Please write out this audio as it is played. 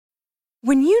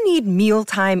When you need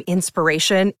mealtime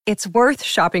inspiration, it's worth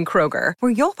shopping Kroger,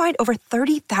 where you'll find over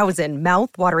 30,000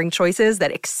 mouth-watering choices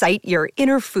that excite your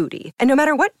inner foodie. And no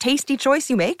matter what tasty choice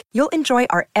you make, you'll enjoy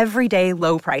our everyday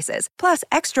low prices, plus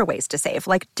extra ways to save,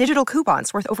 like digital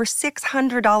coupons worth over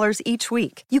 $600 each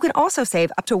week. You can also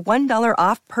save up to $1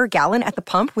 off per gallon at the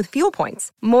pump with fuel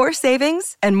points. More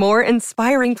savings and more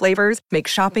inspiring flavors make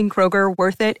shopping Kroger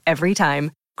worth it every time.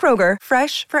 Kroger,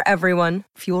 fresh for everyone.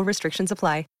 Fuel restrictions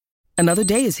apply. Another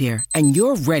day is here, and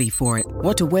you're ready for it.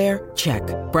 What to wear? Check.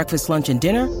 Breakfast, lunch, and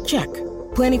dinner? Check.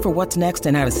 Planning for what's next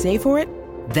and how to save for it?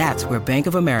 That's where Bank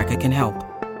of America can help.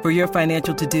 For your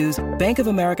financial to-dos, Bank of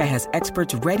America has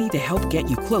experts ready to help get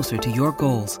you closer to your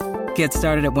goals. Get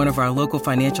started at one of our local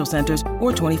financial centers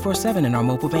or 24/7 in our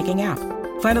mobile banking app.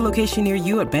 Find a location near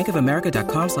you at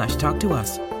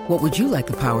bankofamerica.com/talktous. What would you like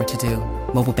the power to do?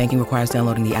 Mobile banking requires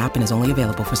downloading the app and is only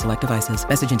available for select devices.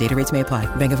 Message and data rates may apply.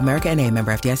 Bank of America N.A.,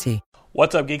 member FDIC.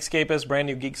 What's up, Geekscapists? Brand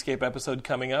new Geekscape episode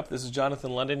coming up. This is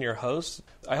Jonathan London, your host.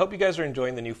 I hope you guys are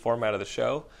enjoying the new format of the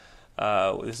show.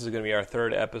 This is going to be our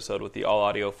third episode with the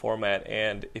all-audio format.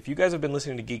 And if you guys have been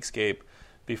listening to Geekscape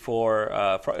before,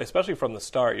 especially from the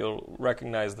start, you'll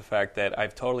recognize the fact that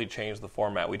I've totally changed the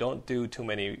format. We don't do too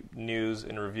many news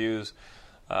and reviews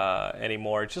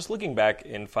anymore. Just looking back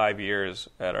in 5 years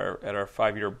at our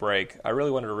 5-year break, I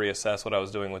really wanted to reassess what I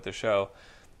was doing with the show.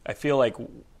 I feel like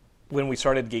when we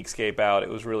started Geekscape out, it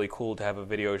was really cool to have a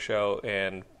video show,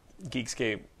 and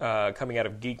Geekscape coming out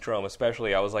of Geekdrome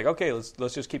especially, I was like, okay,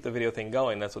 let's just keep the video thing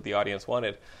going. That's what the audience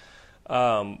wanted.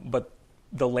 But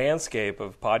the landscape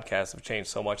of podcasts have changed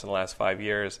so much in the last 5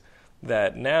 years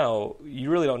that now you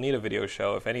really don't need a video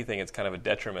show. If anything, it's kind of a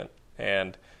detriment.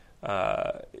 And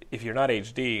if you're not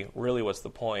HD, really what's the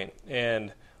point?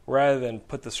 And rather than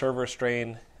put the server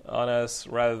strain on us,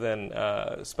 rather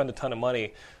than spend a ton of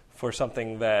money for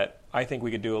something that I think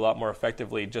we could do a lot more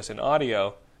effectively just in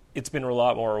audio, it's been a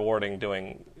lot more rewarding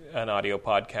doing an audio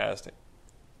podcast.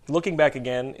 Looking back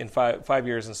again in 5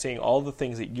 years and seeing all the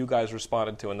things that you guys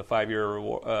responded to in the 5-year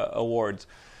awards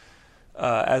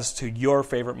as to your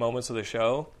favorite moments of the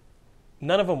show,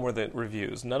 none of them were the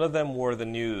reviews. None of them were the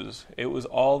news. It was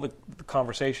all the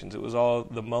conversations. It was all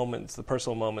the moments, the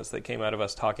personal moments that came out of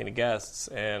us talking to guests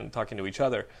and talking to each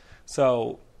other.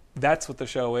 So that's what the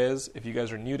show is. If you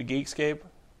guys are new to Geekscape,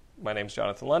 my name's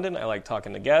Jonathan London. I like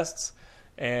talking to guests,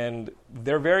 and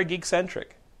they're very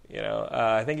geek-centric. You know,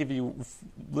 I think if you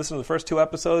listen to the first 2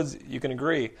 episodes, you can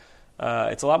agree.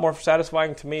 It's a lot more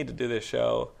satisfying to me to do this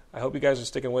show. I hope you guys are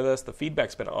sticking with us. The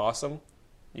feedback's been awesome.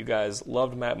 You guys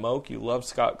loved Matt Moak. You loved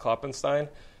Scott Kloppenstein.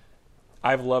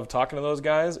 I've loved talking to those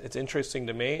guys. It's interesting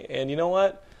to me. And you know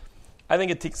what? I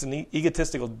think it takes an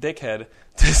egotistical dickhead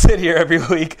to sit here every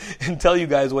week and tell you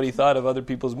guys what he thought of other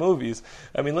people's movies.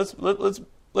 I mean,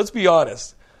 let's be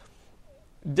honest.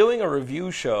 Doing a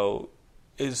review show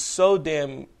is so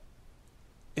damn...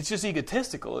 It's just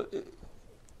egotistical.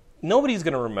 Nobody's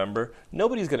going to remember.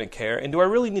 Nobody's going to care. And do I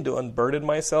really need to unburden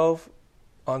myself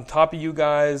on top of you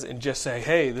guys and just say,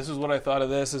 hey, this is what I thought of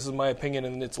this. This is my opinion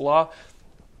and it's law?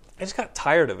 I just got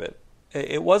tired of it.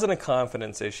 It wasn't a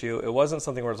confidence issue. It wasn't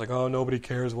something where it's like, oh, nobody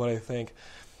cares what I think.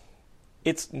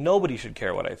 It's nobody should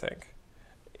care what I think.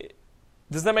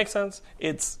 Does that make sense?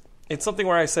 It's something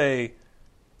where I say,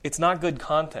 it's not good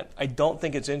content. I don't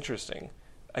think it's interesting.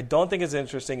 I don't think it's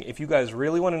interesting. If you guys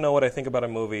really want to know what I think about a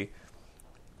movie,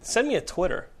 send me a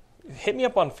Twitter. Hit me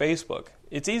up on Facebook.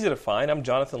 It's easy to find. I'm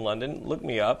Jonathan London. Look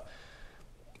me up.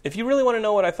 If you really want to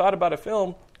know what I thought about a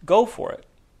film, go for it.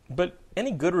 But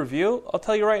any good review, I'll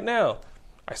tell you right now.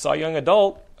 I saw Young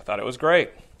Adult. I thought it was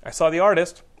great. I saw The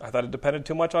Artist. I thought it depended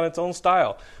too much on its own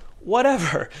style.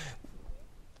 Whatever.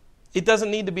 It doesn't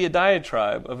need to be a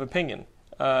diatribe of opinion.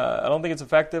 I don't think it's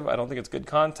effective. I don't think it's good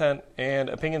content. And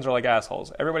opinions are like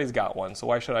assholes. Everybody's got one, so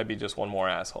why should I be just one more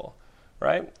asshole?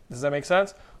 Right? Does that make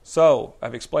sense? So,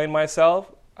 I've explained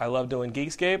myself. I love doing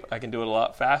Geekscape. I can do it a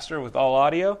lot faster with all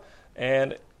audio.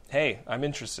 And, hey, I'm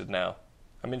interested now.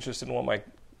 I'm interested in what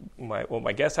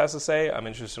my guest has to say. I'm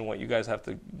interested in what you guys have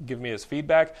to give me as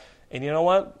feedback. And you know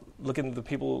what? Looking at the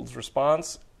people's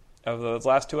response of those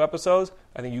last 2 episodes,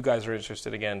 I think you guys are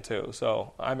interested again, too.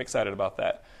 So, I'm excited about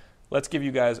that. Let's give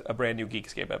you guys a brand new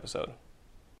Geekscape episode.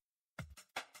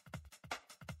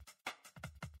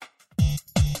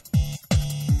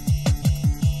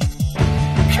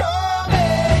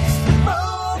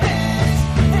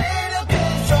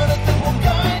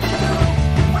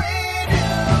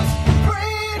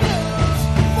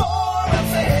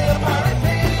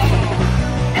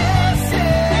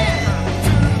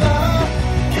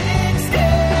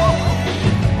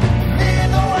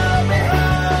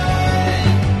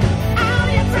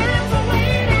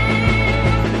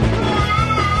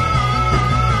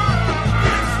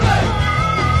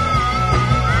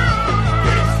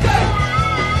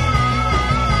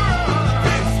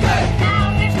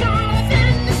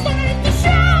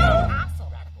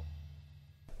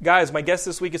 Guys, my guest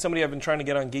this week is somebody I've been trying to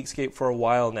get on Geekscape for a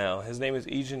while now. His name is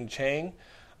Yijin Chang.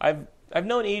 I've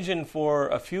known Yijin for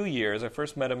a few years. I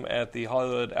first met him at the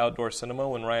Hollywood Outdoor Cinema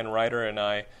when Ryan Ryder and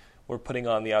I were putting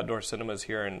on the outdoor cinemas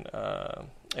here in,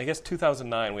 I guess,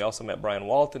 2009. We also met Brian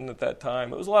Walton at that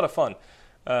time. It was a lot of fun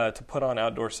to put on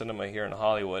outdoor cinema here in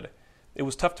Hollywood. It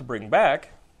was tough to bring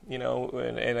back, and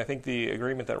I think the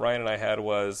agreement that Ryan and I had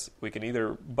was we can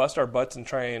either bust our butts and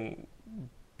try and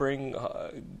bring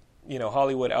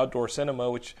Hollywood outdoor cinema,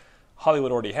 which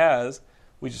Hollywood already has.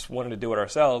 We just wanted to do it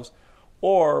ourselves.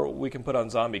 Or we can put on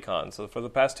ZombieCon. So for the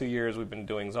past 2 years, we've been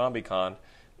doing ZombieCon,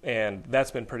 and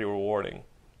that's been pretty rewarding.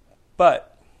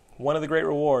 But one of the great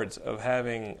rewards of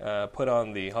having put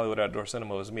on the Hollywood Outdoor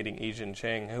Cinema was meeting Yijin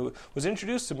Chang, who was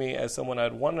introduced to me as someone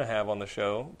I'd want to have on the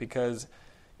show because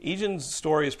Yijin's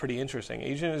story is pretty interesting.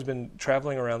 Yijin has been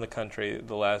traveling around the country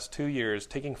the last 2 years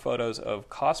taking photos of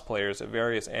cosplayers at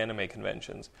various anime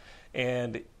conventions.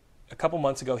 And a couple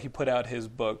months ago, he put out his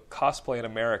book, Cosplay in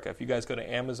America. If you guys go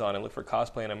to Amazon and look for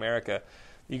Cosplay in America,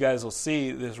 you guys will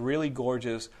see this really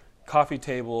gorgeous coffee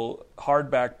table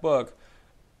hardback book,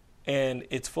 and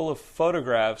it's full of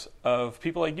photographs of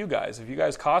people like you guys. If you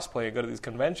guys cosplay and go to these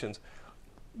conventions,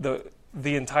 the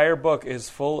entire book is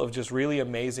full of just really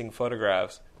amazing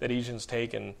photographs that Yijin's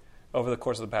taken over the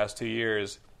course of the past 2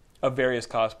 years of various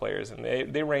cosplayers.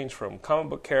 And they range from comic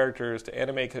book characters to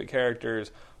anime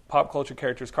characters, pop culture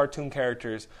characters, cartoon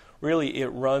characters. Really, it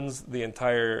runs the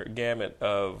entire gamut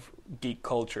of geek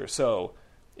culture. So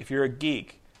if you're a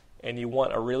geek and you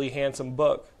want a really handsome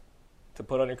book to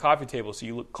put on your coffee table so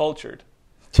you look cultured,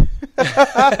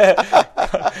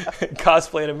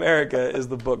 Cosplay in America is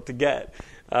the book to get.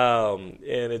 And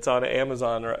it's on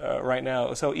Amazon right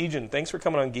now. So, Yijin, thanks for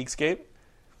coming on Geekscape.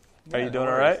 Are you doing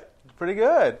all right? Pretty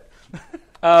good.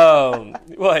 Well,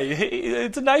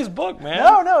 it's a nice book, man.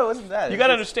 No, it wasn't that. You got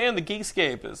to understand the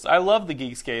Geekscapists. I love the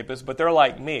Geekscapists, but they're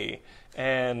like me.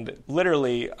 And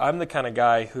literally, I'm the kind of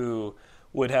guy who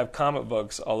would have comic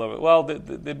books all over. Well,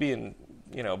 they'd be in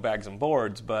bags and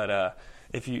boards, but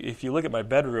if you look at my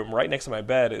bedroom, right next to my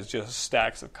bed is just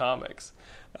stacks of comics.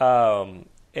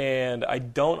 And I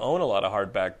don't own a lot of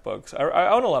hardback books. I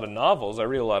own a lot of novels. I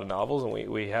read a lot of novels, and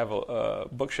we have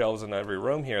bookshelves in every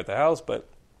room here at the house, but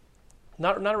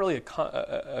not really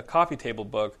a coffee table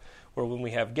book where when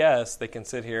we have guests, they can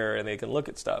sit here and they can look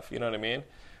at stuff. You know what I mean?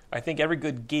 I think every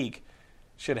good geek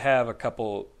should have a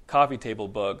couple coffee table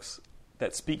books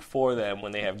that speak for them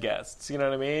when they have guests. You know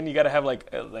what I mean? You got to have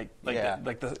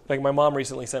like my mom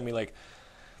recently sent me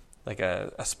like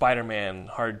a Spider-Man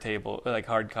hard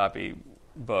copy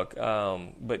book.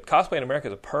 But Cosplay in America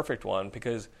is a perfect one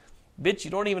because, bitch,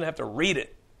 you don't even have to read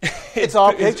it. It's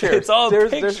all pictures. It's all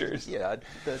pictures. The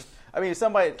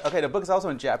book is also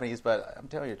in Japanese, but I'm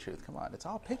telling you the truth. Come on, it's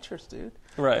all pictures, dude.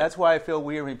 Right. That's why I feel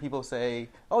weird when people say,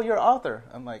 "Oh, you're an author."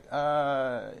 I'm like,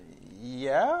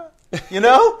 yeah,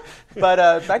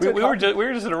 But back to we were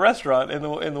just at a restaurant, and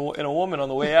a woman on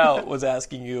the way out was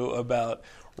asking you about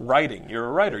writing. You're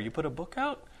a writer. You put a book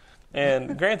out.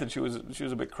 And granted, she was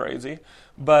a bit crazy,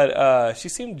 but she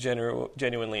seemed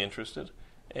genuinely interested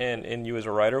in you as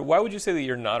a writer. Why would you say that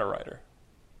you're not a writer?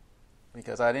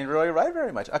 Because I didn't really write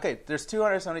very much. Okay, there's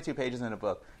 272 pages in a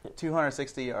book.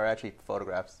 260 are actually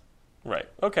photographs. Right.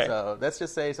 Okay. So let's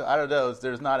just say, out of those,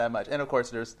 there's not that much. And of course,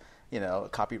 there's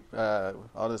copy,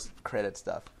 all this credit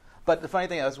stuff. But the funny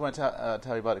thing I just want to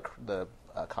tell you about the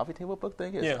coffee table book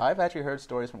thing is I've actually heard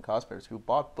stories from cosplayers who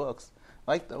bought books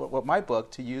like my book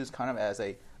to use kind of as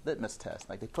a litmus test.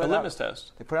 Like they put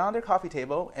test. They put it on their coffee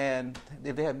table, and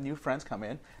if they have new friends come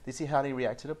in, they see how they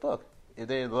react to the book. If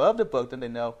they love the book, then they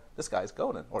know this guy's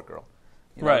golden or girl.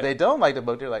 Right. If they don't like the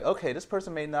book, they're like, okay, this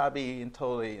person may not be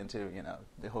totally into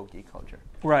the whole geek culture.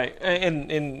 Right,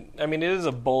 and I mean, it is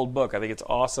a bold book. I think it's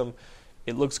awesome.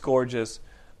 It looks gorgeous.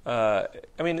 I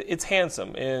mean, it's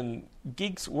handsome. And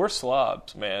geeks, we're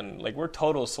slobs, man. Like, we're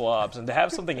total slobs. And to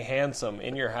have something handsome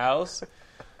in your house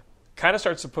kind of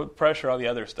starts to put pressure on the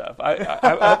other stuff.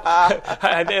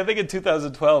 I think in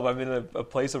 2012, I'm in a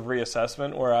place of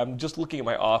reassessment where I'm just looking at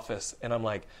my office, and I'm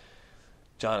like,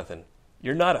 Jonathan,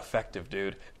 you're not effective,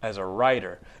 dude, as a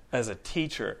writer, as a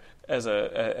teacher, as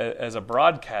a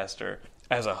broadcaster,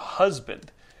 as a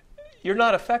husband. You're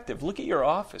not effective. Look at your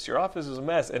office. Your office is a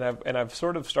mess. And I've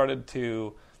sort of started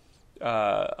to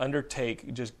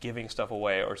undertake just giving stuff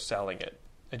away or selling it,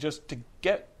 and just to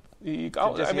get. I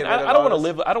don't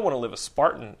want to live a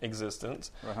Spartan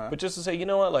existence, but just to say, you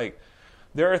know what, like,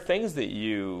 there are things that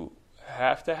you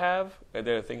have to have, and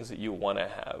there are things that you want to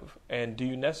have. And do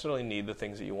you necessarily need the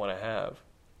things that you want to have?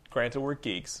 Granted, we're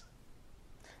geeks.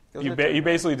 You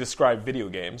basically describe video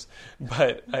games,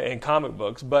 and comic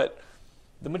books, but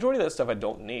the majority of that stuff I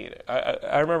don't need.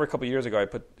 I remember a couple of years ago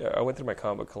I went through my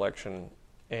comic book collection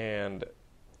and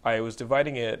I was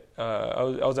dividing it. I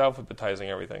was alphabetizing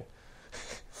everything.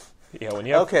 Yeah, when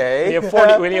you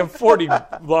have 40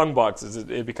 long boxes,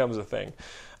 it becomes a thing.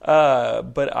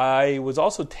 But I was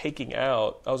also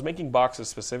I was making boxes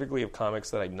specifically of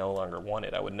comics that I no longer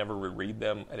wanted. I would never reread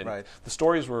them. The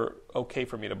stories were okay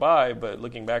for me to buy, but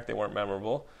looking back, they weren't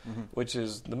memorable, which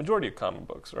is the majority of comic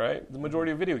books, right? The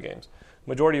majority of video games,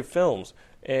 majority of films.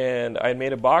 And I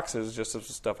made boxes just of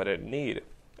stuff I didn't need.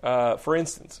 For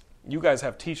instance, you guys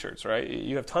have T-shirts, right?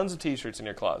 You have tons of T-shirts in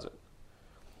your closet.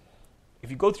 If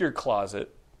you go through your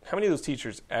closet, how many of those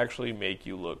T-shirts actually make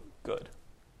you look good?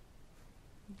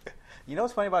 You know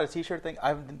what's funny about a T-shirt thing?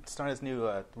 I've started this new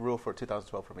rule for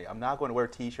 2012 for me. I'm not going to wear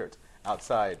T-shirts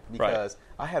outside because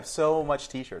I have so much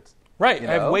T-shirts. Right,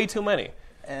 I have way too many.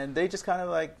 And they just kind of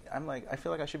like, I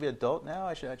feel like I should be adult now.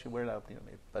 I should actually wear a maybe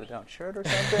button-down shirt or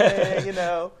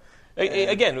something,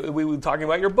 Again, we were talking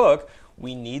about your book.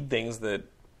 We need things that,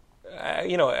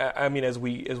 as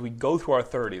we go through our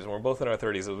 30s, and we're both in our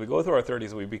 30s, as we go through our 30s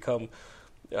and we become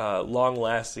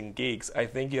long-lasting geeks, I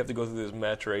think you have to go through this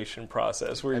maturation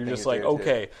process where you're just like,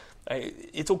 okay,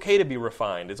 it's okay to be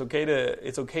refined. It's okay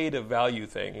to value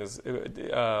things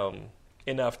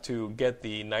enough to get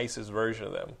the nicest version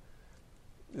of them.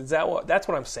 That's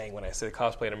what I'm saying when I say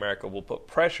Cosplay in America will put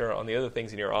pressure on the other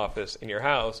things in your office, in your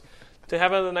house, to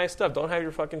have other nice stuff. Don't have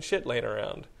your fucking shit laying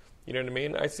around. You know what I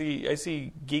mean? I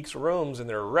see geeks' rooms and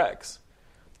they're wrecks,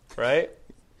 right?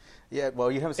 Yeah,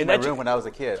 well, you haven't seen my room when I was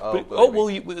a kid.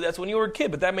 That's when you were a kid,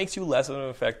 but that makes you less of an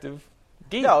effective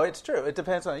geek. No, it's true. It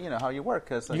depends on how you work.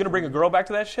 Cause, you gonna bring a girl back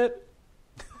to that shit?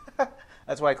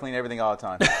 That's why I clean everything all the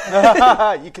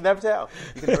time. You can never tell.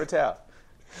 You can never tell.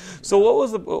 So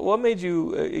what made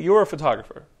you? You're a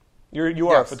photographer. You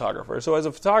are a photographer. So as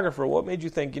a photographer, what made you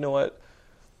think? You know what?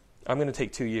 I'm going to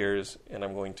take 2 years and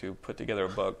I'm going to put together a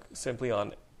book simply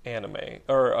on anime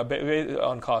or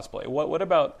on cosplay. What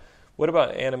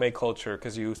about anime culture?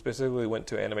 Because you specifically went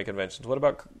to anime conventions. What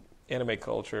about anime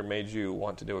culture made you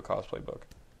want to do a cosplay book?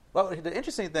 Well, the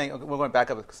interesting thing, we're going to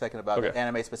back up a second about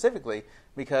anime specifically,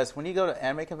 because when you go to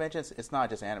anime conventions, it's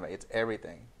not just anime, it's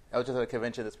everything. I was just at a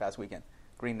convention this past weekend.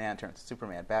 Green Lantern,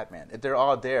 Superman, Batman. They're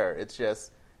all there. It's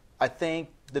just, I think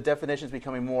the definition is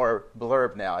becoming more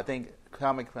blurb now. I think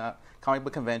comic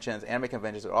book conventions, anime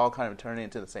conventions are all kind of turning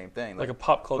into the same thing. Like a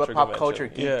pop culture pop culture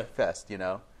geek fest,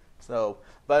 So,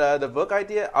 but the book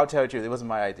idea, I'll tell you, it wasn't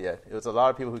my idea. It was a lot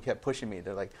of people who kept pushing me.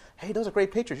 They're like, "Hey, those are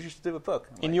great pictures. You should do a book."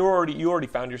 And you already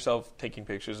found yourself taking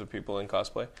pictures of people in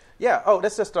cosplay? Yeah. Oh,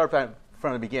 let's just start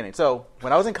from the beginning. So,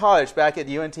 when I was in college, back at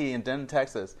UNT in Denton,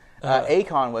 Texas,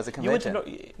 A-Con was a convention.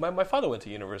 My father went to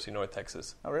University of North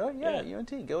Texas. Oh, really? Yeah.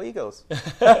 UNT. Go Eagles.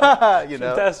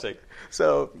 Fantastic.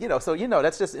 So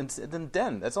that's just in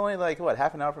Denton. That's only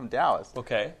half an hour from Dallas.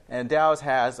 Okay. And Dallas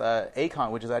has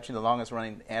A-Con, which is actually the longest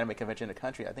running anime convention in the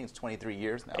country. I think it's 23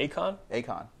 years now. A-Con?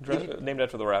 A-Con. Named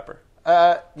after the rapper.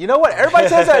 You know what? Everybody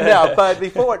says that now, but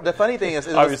before, the funny thing is...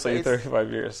 Obviously,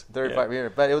 35 years. 35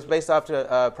 years. But it was based off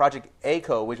to Project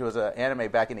A-Co, which was an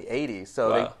anime back in the 80s. So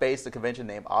they based the convention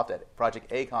name off that,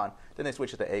 Project A-Con. Then they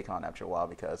switched it to A-Con after a while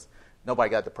because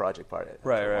nobody got the project part of it.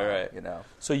 Right.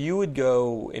 So you would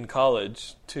go in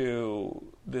college to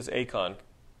this A-Con,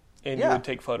 and you would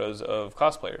take photos of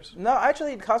cosplayers. No,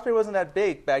 actually, cosplay wasn't that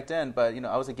big back then, but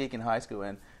I was a geek in high school,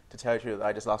 and to tell you the truth,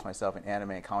 I just lost myself in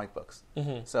anime and comic books.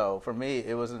 Mm-hmm. So for me,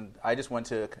 it wasn't. I just went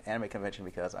to an anime convention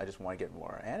because I just want to get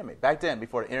more anime. Back then,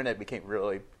 before the internet became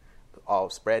really all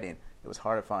spreading, it was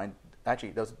hard to find.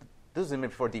 Actually, this was even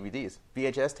before DVDs.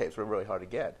 VHS tapes were really hard to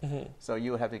get. Mm-hmm. So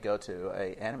you would have to go to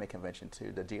an anime convention,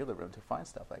 to the dealer room, to find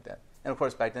stuff like that. And of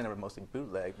course, back then they were mostly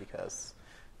bootleg because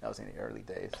that was in the early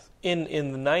days. In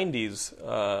the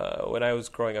 90s, when I was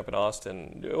growing up in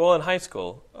Austin, in high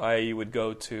school, I would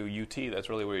go to UT. That's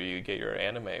really where you get your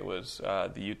anime. Was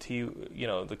the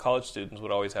UT? The college students would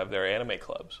always have their anime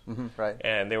clubs, right?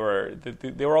 And they were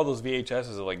all those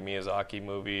VHSs of Miyazaki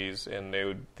movies, and they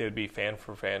would be fan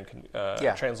for fan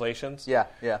translations. Yeah.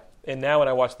 And now when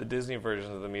I watch the Disney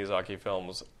versions of the Miyazaki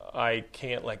films, I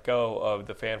can't let go of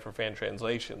the fan-for-fan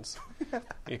translations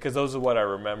because those are what I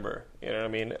remember. You know what I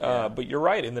mean? Yeah. But you're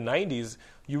right. In the 90s,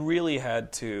 you really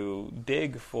had to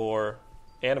dig for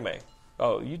anime.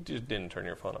 Oh, you just didn't turn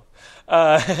your phone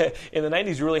off. In the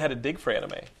 90s, you really had to dig for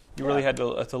anime. You really had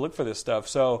to look for this stuff.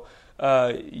 So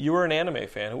you were an anime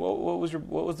fan. What was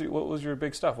your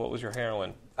big stuff? What was your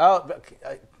heroine? Oh,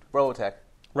 Robotech.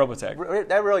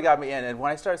 That really got me in. And when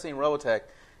I started seeing Robotech,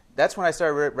 that's when I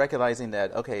started recognizing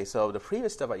that, okay, so the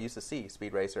previous stuff I used to see,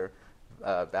 Speed Racer,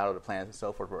 Battle of the Planets and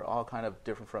so forth were all kind of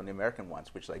different from the American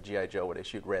ones, which like G.I. Joe, where they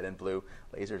shoot red and blue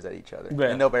lasers at each other,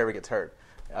 and nobody ever gets hurt.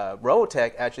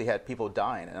 Robotech actually had people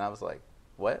dying, and I was like,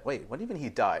 what? Wait, what do you mean he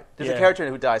died? There's a character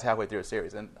who dies halfway through a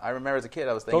series, and I remember as a kid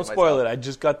I was thinking, don't spoil it. I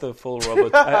just got the full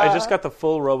I just got the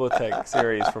full Robotech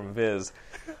series from Viz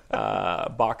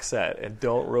box set, and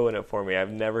don't ruin it for me.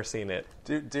 I've never seen it.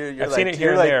 Dude, I've seen it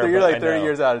here and there. You're like 30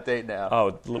 years out of date now.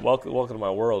 Oh, welcome to my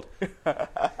world.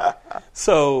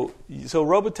 So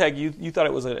Robotech, you thought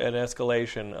it was an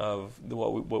escalation of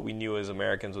what we knew as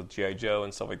Americans with G.I. Joe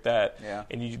and stuff like that. Yeah.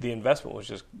 And the investment was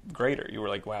just greater. You were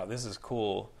like, wow, this is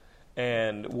cool.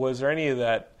 And was there any of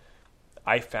that?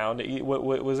 I found it.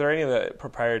 Was there any of that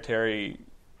proprietary,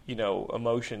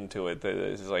 emotion to it that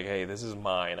is like, hey, this is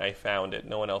mine. I found it.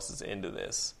 No one else is into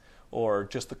this, or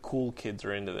just the cool kids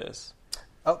are into this.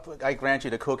 Oh, I grant you,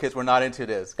 the cool kids were not into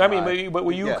this. I mean, but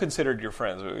were you considered your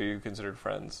friends? Were you considered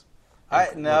friends?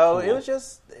 No, cool? it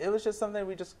was just something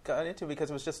we just got into because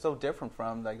it was just so different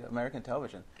from like American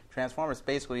television. Transformers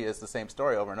basically is the same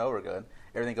story over and over again.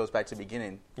 Everything goes back to the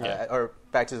beginning, or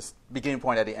back to the beginning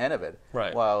point at the end of it.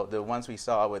 Right. While the ones we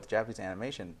saw with Japanese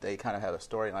animation, they kind of had a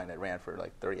storyline that ran for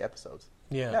like 30 episodes.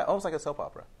 Yeah, almost like a soap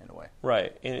opera in a way.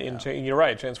 Right. You're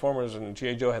right. Transformers and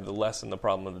G.I. Joe had the lesson, the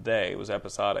problem of the day. It was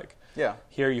episodic. Yeah.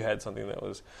 Here you had something that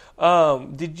was...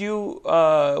 did you...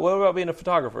 what about being a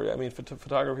photographer? I mean,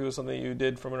 photography was something you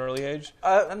did from an early age?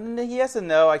 Yes and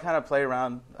no. I kind of played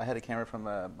around. I had a camera from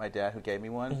my dad who gave me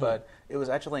one, but it was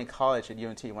actually in college at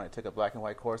UNT when I took a black and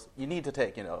white course. You need to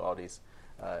take, all these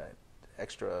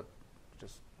extra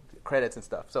just credits and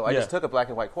stuff. So I just took a black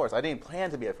and white course. I didn't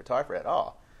plan to be a photographer at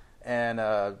all. And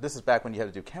this is back when you had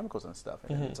to do chemicals and stuff.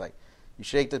 And it's like you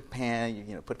shake the pan,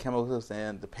 you put chemicals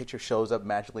in, the picture shows up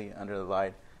magically under the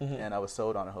light, and I was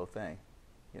sold on the whole thing.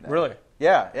 Really?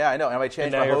 Yeah, I know. And I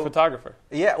changed and now you're a photographer.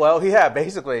 Yeah, well, yeah,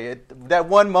 basically. That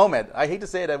one moment, I hate to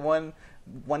say it, that one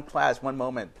class, one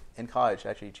moment in college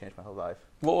actually changed my whole life.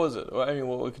 What was it? I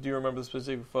mean, could you remember the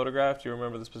specific photograph? Do you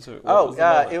remember the specific?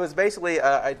 It was basically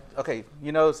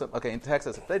in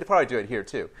Texas, they probably do it here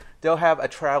too. They'll have a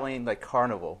traveling like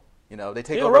carnival. They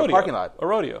take over a parking lot. A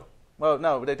rodeo. Well,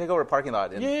 no, they take over a parking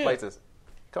lot in places.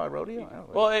 Call it rodeo?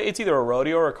 Well, it's either a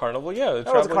rodeo or a carnival. Yeah, it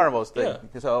was a carnival thing.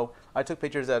 Yeah. So I took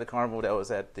pictures at a carnival that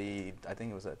was at I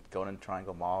think it was at Golden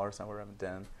Triangle Mall or somewhere in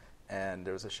Denton, and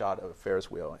there was a shot of a Ferris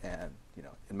wheel, and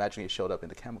imagine it showed up in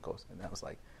the chemicals, and I was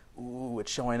like, ooh,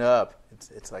 it's showing up.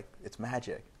 It's like it's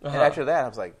magic. And after that, I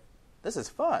was like, this is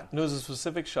fun. And it was a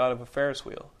specific shot of a Ferris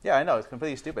wheel. Yeah, I know. It's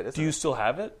completely stupid. Do you still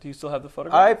have it? Do you still have the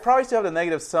photograph? I probably still have the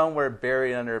negatives somewhere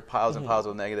buried under piles and piles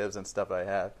of negatives and stuff I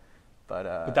have.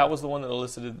 But that was the one that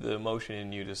elicited the emotion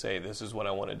in you to say, this is what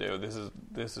I want to do. This is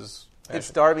passion. It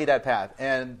started me that path.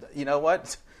 And you know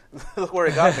what? Look where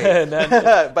it got me.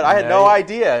 But I had no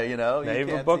idea, Now you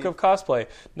have a book of cosplay.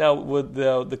 Now, with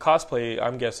the cosplay,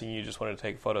 I'm guessing you just wanted to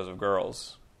take photos of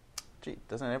girls. Gee,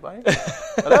 doesn't anybody?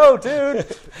 Hello, dude.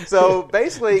 So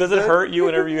basically, does it hurt you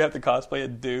whenever you have to cosplay a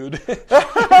dude?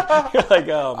 You're like,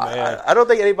 oh man. I don't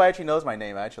think anybody actually knows my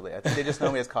name. Actually, I think they just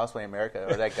know me as Cosplay America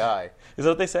or that guy. Is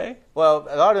that what they say? Well,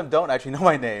 a lot of them don't actually know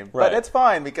my name, but it's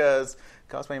fine because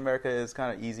Cosplay America is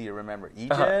kind of easy to remember.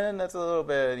 Egen, that's a little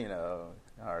bit,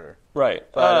 harder. Right.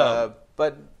 But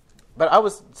I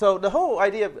was the whole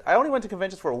idea. I only went to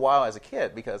conventions for a while as a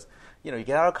kid because. You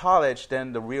get out of college,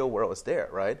 then the real world is there,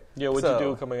 right? Yeah, what did you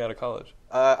do coming out of college?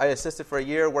 I assisted for a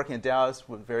year working in Dallas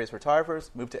with various photographers,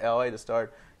 moved to LA to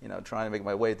start, trying to make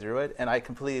my way through it, and I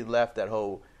completely left that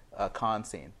whole con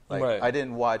scene. I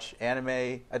didn't watch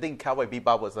anime. I think Cowboy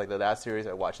Bebop was like the last series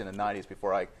I watched in the 90s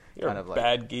before I You're kind of like...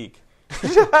 bad geek.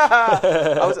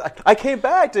 I came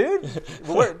back, dude.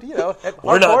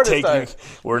 We're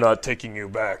not taking you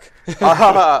back.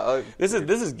 This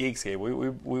is Geekscape.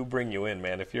 We bring you in,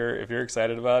 man. If you're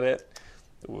excited about it,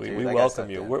 we welcome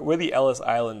you. We're the Ellis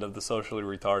Island of the socially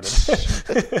retarded.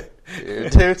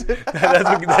 dude.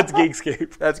 That's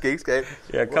Geekscape. That's Geekscape.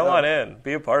 Yeah, come on in.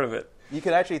 Be a part of it. You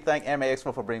can actually thank Anime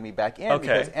Expo for bringing me back in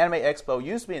because Anime Expo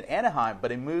used to be in Anaheim,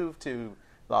 but it moved to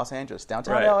Los Angeles,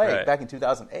 downtown LA, back in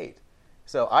 2008.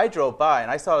 So I drove by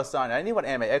and I saw the sign. I knew what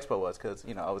Anime Expo was because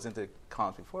I was into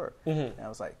cons before, and I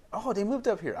was like, "Oh, they moved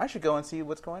up here. I should go and see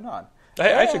what's going on."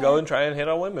 I should go and try and hit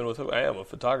on women with who I am a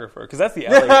photographer because that's the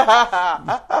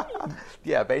LA.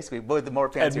 Yeah, basically, with the more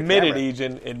fancy. Admit it,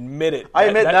 Egen. Admit it. I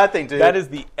admit nothing, dude. That is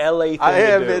the LA thing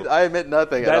to do. I admit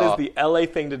nothing. That is the LA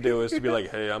thing to do is to be like,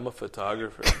 "Hey, I'm a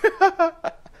photographer."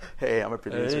 Hey, I'm a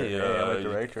producer. Hey, I'm a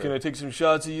director. Can I take some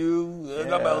shots of you? I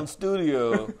got my own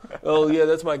studio. Oh, yeah,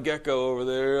 that's my gecko over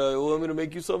there. Want me to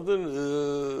make you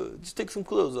something? Just take some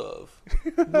clothes off.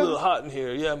 It's a little hot in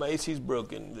here. Yeah, my AC's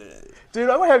broken. Dude,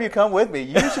 I'm going to have you come with me.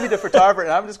 You should be the photographer,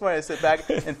 and I'm just going to sit back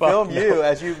and film you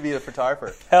as you be the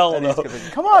photographer. Hell no.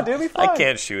 Come on, dude, be fun. I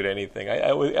can't shoot anything.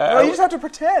 No, you just have to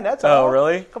pretend, that's all. Oh,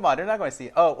 really? Come on, they're not going to see.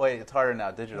 Oh, wait, it's harder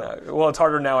now, digital. Well, it's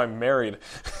harder now I'm married.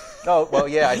 Oh, well,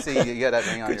 yeah, I see. You got that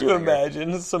ring on Could your you finger.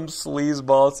 imagine some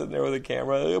sleazeball sitting there with a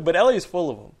camera? But LA's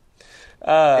full of them.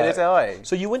 It is LA.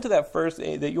 So you went to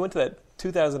that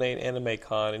 2008 Anime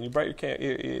Con, and you brought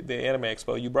the Anime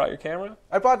Expo. You brought your camera?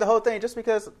 I brought the whole thing just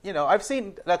because, I've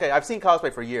seen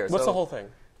cosplay for years. What's the whole thing?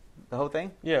 The whole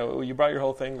thing? Yeah, well, you brought your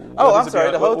whole thing. I'm sorry.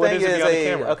 The whole thing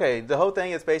is the whole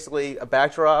thing is basically a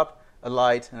backdrop, a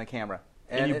light, and a camera.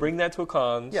 And you bring that to a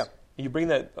cons. Yeah. You bring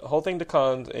that whole thing to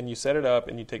cons, and you set it up,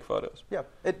 and you take photos. Yeah.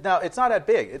 Now, it's not that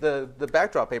big. The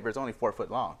backdrop paper is only 4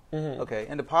 foot long. Mm-hmm. Okay.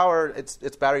 And the power, it's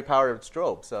battery powered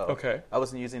strobe. So I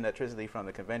wasn't using electricity from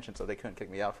the convention, so they couldn't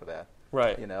kick me out for that.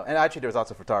 Right. And actually, there was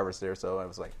also photographers there, so I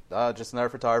was like, just another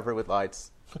photographer with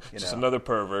lights. Just another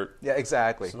pervert. Yeah,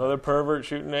 exactly. Just another pervert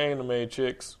shooting anime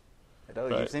chicks. I know.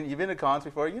 Right. You've been to cons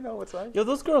before. You know what's like. Yo,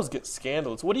 those girls get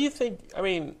scandals. What do you think? I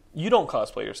mean, you don't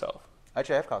cosplay yourself.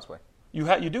 Actually, I have cosplay. You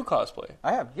do cosplay.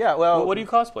 I have, yeah. Well, what do you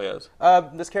cosplay as?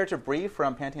 This character Bree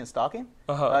from Panty and Stocking.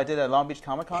 I did a Long Beach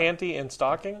Comic Con. Panty and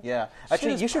Stocking. Yeah,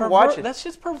 actually, you should watch it. That's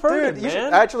just perverted, dude. You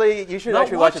should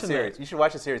actually watch the series. You should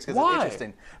watch the series because it's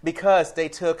interesting. Because they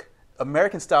took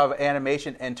American style of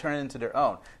animation and turned it into their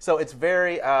own. So it's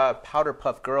very Powder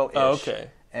Puff Girl-ish. Oh, okay.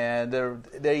 And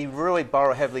they really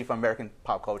borrow heavily from American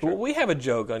pop culture. Well, we have a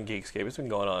joke on Geekscape. It's been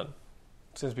going on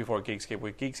since before Geekscape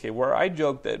with Geekscape, where I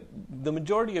joke that the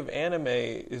majority of anime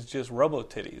is just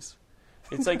robo-titties.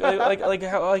 It's like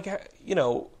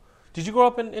did you grow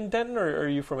up in Denton, or are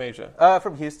you from Asia?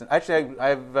 From Houston. Actually,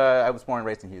 I was born and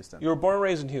raised in Houston. You were born and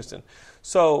raised in Houston.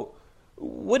 So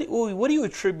what do you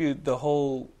attribute the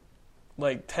whole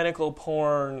tentacle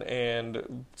porn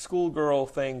and schoolgirl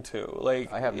thing to?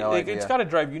 I have no idea. It's got to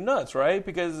drive you nuts, right?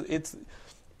 Because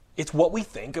it's what we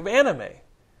think of anime.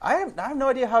 I have no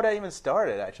idea how that even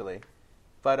started, actually.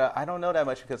 But I don't know that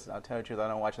much because, I'll tell you the truth, I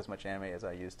don't watch as much anime as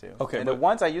I used to. Okay, and the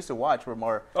ones I used to watch were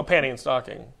more... Panty and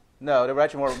Stocking. No, they were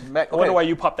actually more... I wonder why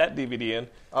you popped that DVD in.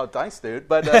 Oh, thanks, dude.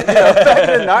 But, back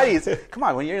in the 90s, come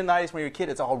on, when you're in the 90s, when you're a kid,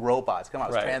 it's all robots. Come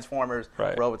on, it's Transformers,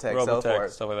 Robotech, so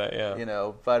forth. Stuff like that,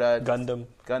 yeah. But...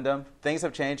 Gundam. Things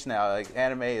have changed now.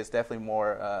 Anime is definitely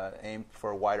more aimed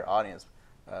for a wider audience.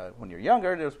 When you're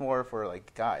younger, there's more for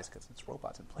guys because it's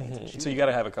robots and planes. Mm-hmm. And so you got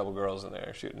to have a couple girls in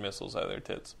there shooting missiles out of their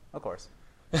tits. Of course.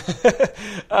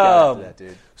 That,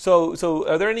 dude. So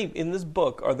are there any in this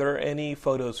book? Are there any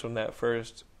photos from that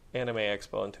first Anime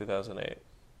Expo in 2008?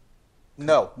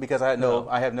 No, because I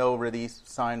have no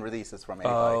signed releases from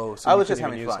anybody. Oh, so I was just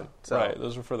having fun. So. Right,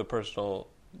 those were for the personal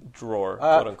drawer,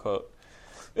 quote unquote.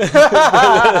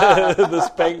 The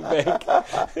spank bank.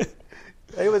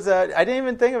 It was. I didn't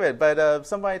even think of it, but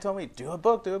somebody told me, do a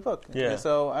book. Yeah. And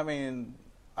so, I mean,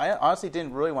 I honestly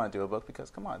didn't really want to do a book because,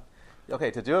 come on.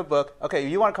 Okay, to do a book,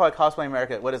 you want to call it Cosplay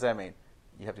America, what does that mean?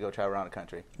 You have to go travel around the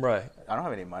country. Right. I don't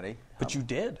have any money. But you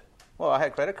did. Well, I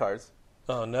had credit cards.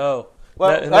 Oh, no.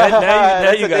 Well,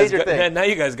 now you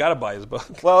guys got to buy his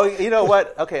book. Well, you know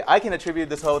what? Okay, I can attribute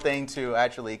this whole thing to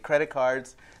actually credit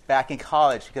cards back in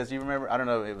college because you remember, I don't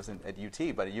know, it was at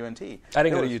UT, but at UNT. I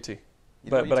didn't go to UT.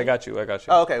 But I got you.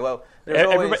 Oh, okay. Well,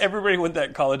 everybody went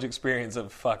that college experience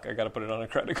of fuck. I got to put it on a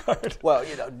credit card. Well,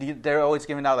 they're always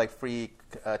giving out free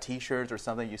T-shirts or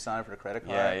something. You sign up for the credit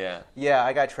card. Yeah.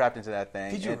 I got trapped into that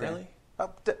thing. Did you really?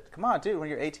 Come on, dude. When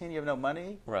you're 18, you have no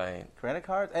money. Right. Credit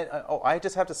cards. And, I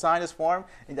just have to sign this form,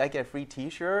 and I get a free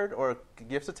T-shirt or a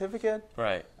gift certificate.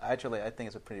 Right. Actually, I think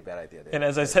it's a pretty bad idea. And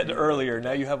as I said earlier,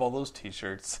 now you have all those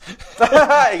T-shirts.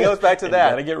 It goes back to that.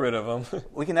 You got to get rid of them.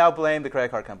 We can now blame the credit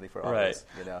card company for all this.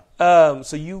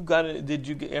 So you got it?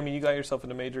 You got yourself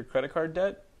into major credit card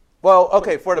debt? Well,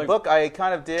 okay, for the book, I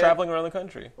kind of did. Traveling around the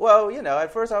country. Well,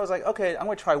 at first I was like, okay, I'm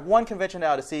going to try one convention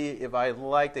now to see if I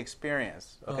like the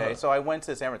experience. Okay, so I went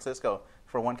to San Francisco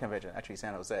for one convention, actually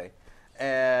San Jose.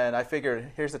 And I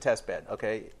figured, here's the test bed,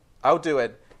 okay? I'll do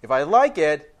it. If I like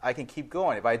it, I can keep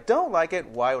going. If I don't like it,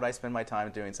 why would I spend my time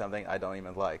doing something I don't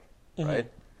even like,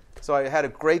 right? So I had a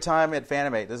great time at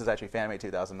Fanime. This is actually Fanime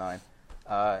 2009.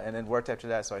 And then worked after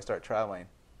that, so I started traveling.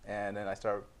 And then I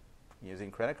started using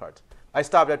credit cards. I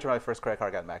stopped after my first credit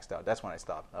card got maxed out. That's when I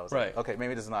stopped. I was like, okay,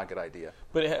 maybe this is not a good idea.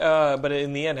 But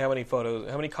in the end, how many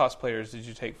cosplayers did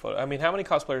you take photos? I mean, how many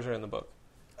cosplayers are in the book?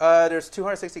 There's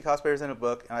 260 cosplayers in a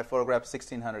book, and I photographed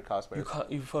 1,600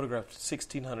 cosplayers. You photographed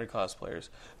 1,600 cosplayers.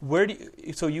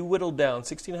 So you whittled down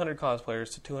 1,600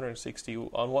 cosplayers to 260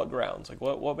 on what grounds? Like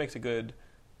what makes a good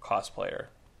cosplayer?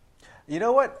 You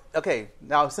know what? Okay,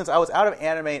 now since I was out of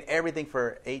anime and everything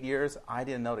for 8 years, I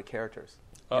didn't know the characters.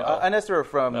 Unless they were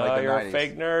from like the 90s. You're a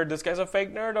fake nerd. This guy's a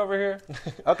fake nerd over here.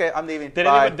 Okay, I'm leaving. Did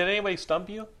anybody stump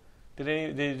you? What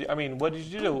did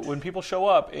you do when people show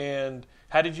up, and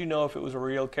how did you know if it was a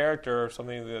real character or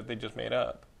something that they just made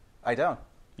up? I don't.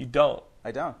 You don't?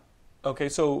 I don't. Okay,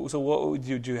 so what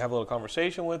do you have a little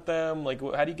conversation with them? Like,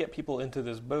 how do you get people into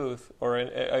this booth or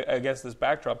against this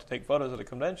backdrop to take photos at a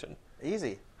convention?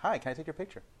 Easy. Hi, can I take your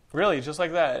picture? Really, just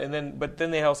like that, but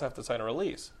then they also have to sign a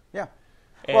release. Yeah.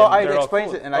 And well, I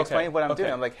explained it, and I explained what I'm doing.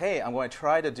 Okay. I'm like, hey, I'm going to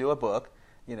try to do a book.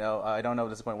 You know, I don't know if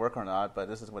this is going to work or not, but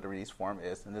this is what the release form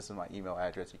is, and this is my email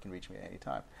address. You can reach me at any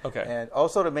time. Okay. And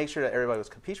also to make sure that everybody was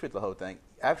competing with the whole thing,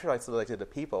 after I selected the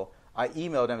people, I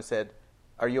emailed them and said,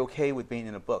 are you okay with being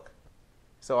in a book?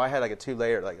 So I had like a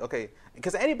 2-layer, like, okay,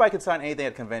 because anybody can sign anything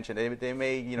at a convention. They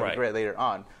may, regret it later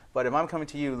on. But if I'm coming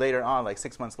to you later on, like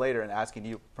 6 months later, and asking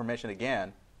you permission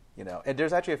again, and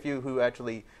there's actually a few who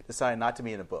actually decided not to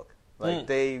be in a book. Like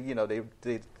they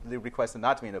requested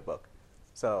not to be in a book.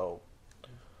 So,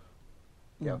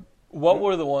 yeah. What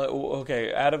were the one?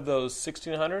 Okay, out of those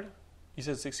 1,600, you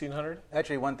said 1,600.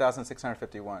 Actually,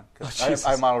 1,651. Because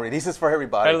I model releases for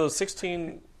everybody. Out of those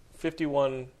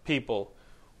 1,651 people,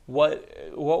 what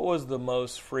was the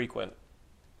most frequent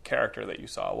character that you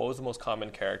saw? What was the most common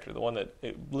character? The one that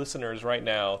listeners right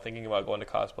now thinking about going to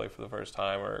cosplay for the first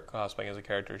time or cosplaying as a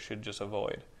character should just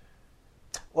avoid.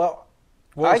 Well,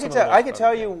 I could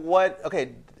tell you what.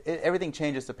 Okay, everything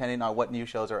changes depending on what new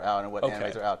shows are out and what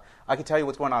animes are out. I can tell you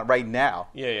what's going on right now.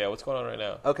 Yeah. What's going on right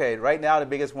now? Okay, right now the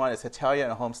biggest one is Hetalia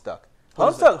and Homestuck.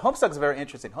 Homestuck is very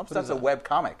interesting. Homestuck is a web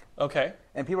comic. Okay.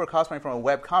 And people are cosplaying from a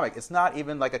web comic. It's not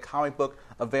even like a comic book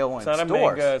available in stores. It's not a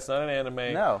manga. It's not an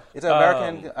anime. No, it's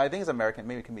American. I think it's American.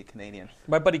 Maybe it can be Canadian.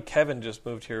 My buddy Kevin just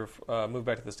moved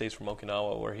back to the States from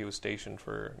Okinawa, where he was stationed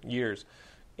for years.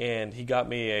 And he got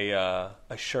me a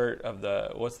shirt of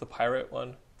what's the pirate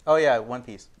one? Oh, yeah, One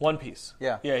Piece. One Piece.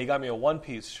 Yeah. Yeah, he got me a One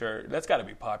Piece shirt. That's got to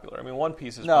be popular. I mean, One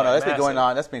Piece is that's been going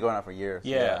on. That's been going on for years.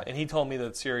 Yeah, and he told me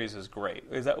that series is great.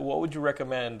 What would you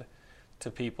recommend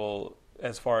to people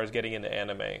as far as getting into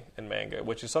anime and manga,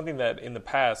 which is something that in the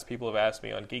past people have asked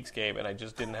me on Geekscape, and I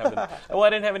just didn't have I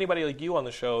didn't have anybody like you on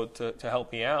the show to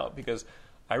help me out because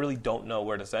I really don't know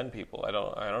where to send people. I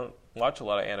don't watch a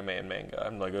lot of anime and manga.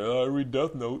 I'm like, I read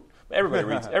Death Note. Everybody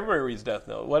reads Death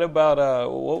Note. What about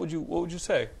what would you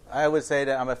say? I would say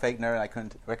that I'm a fake nerd and I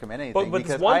couldn't recommend anything. But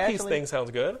this One Piece thing sounds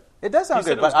good. It does sound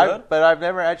good, but I've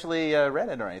never actually read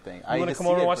it or anything. You want to come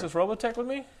over and watch this Robotech with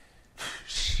me?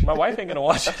 My wife ain't gonna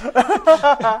watch it.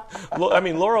 I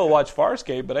mean, Laura will watch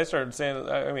Farscape, but I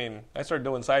started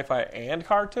doing sci-fi and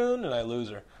cartoon, and I lose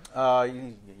her.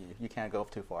 You can't go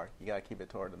too far. You gotta keep it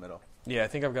toward the middle. Yeah, I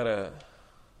think I've got to.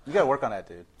 You gotta work on that,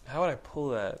 dude. How would I pull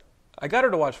that? I got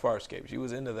her to watch Farscape. She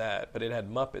was into that, but it had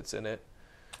Muppets in it.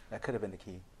 That could have been the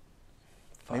key.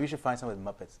 Maybe you should find something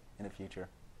with Muppets in the future.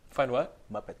 Find what?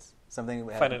 Muppets. Something.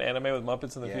 Find an anime with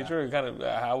Muppets in the future?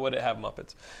 How would it have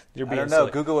Muppets? I don't know.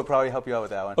 Silly. Google would probably help you out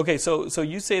with that one. Okay, so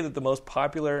you say that the most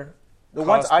popual the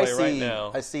ones I see right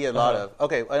now, I see a lot of.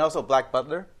 Okay, and also Black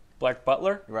Butler. Black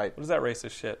Butler? Right. What is that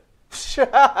racist shit?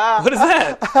 What is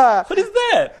that? What is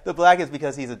that? The black is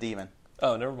because he's a demon.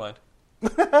 Oh, never mind.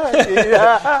 Dude.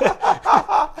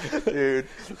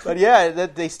 But yeah,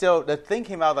 the thing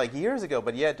came out like years ago,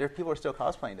 but yet people are still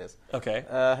cosplaying this. Okay.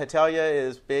 Hetalia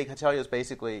is big. Hetalia is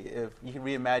basically, if you can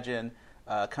reimagine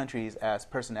countries as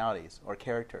personalities or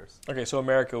characters. Okay, so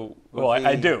America. Well,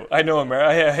 I do. I know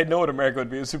America. I know what America would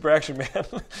be. A Super Action Man.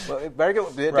 Well, America.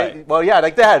 Right. Well, yeah,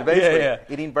 like that. Basically, yeah.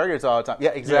 Eating burgers all the time.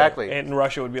 Yeah, exactly. Yeah. And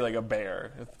Russia would be like a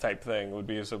bear type thing. Would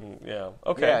be some. Yeah.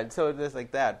 Okay. Yeah. So it's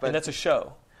like that. But and that's a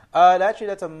show. Actually,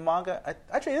 that's a manga.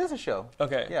 Actually, it is a show.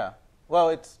 Okay. Yeah. Well,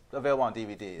 it's available on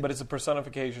DVD. But it's a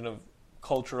personification of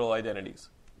cultural identities.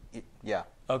 Yeah.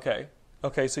 Okay.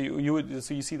 So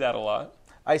you see that a lot.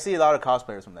 I see a lot of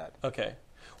cosplayers from that. Okay.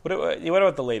 What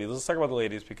about the ladies? Let's talk about the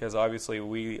ladies because obviously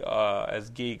we,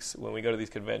 as geeks, when we go to these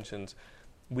conventions,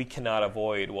 we cannot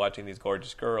avoid watching these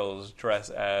gorgeous girls dress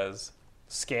as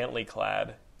scantily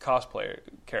clad cosplay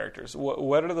characters.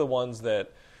 What are the ones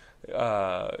that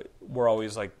were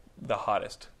always like the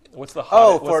hottest? What's the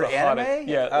hottest? Oh, for anime? Hottest?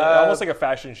 Yeah, almost like a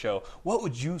fashion show. What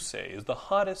would you say is the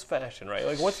hottest fashion, right?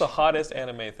 Like, what's the hottest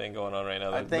anime thing going on right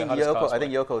now? I think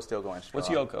Yoko is still going strong. What's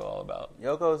Yoko all about?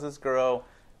 Yoko is this girl.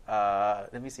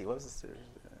 Let me see. What was this?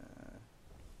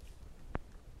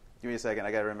 Give me a second.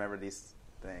 I got to remember these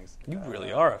things. You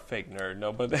really are a fake nerd.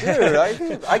 No, but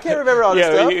dude, I can't remember all this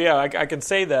stuff. Yeah, I can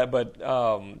say that, but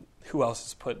who else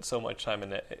has put so much time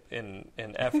in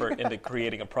effort into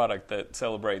creating a product that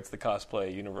celebrates the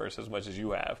cosplay universe as much as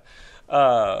you have?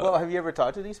 Well, have you ever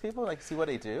talked to these people, like see what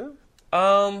they do?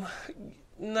 No.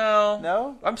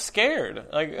 I'm scared.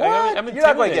 Like, what? I'm You're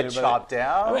not going to get chopped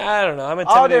down. I mean, I don't know. I'm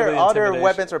intimidated. All their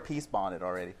weapons are peace bonded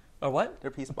already. Oh, what?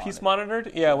 They're peace bonded. Peace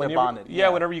monitored? Yeah, they're bonded. Yeah,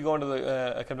 whenever you go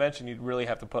into a convention, you'd really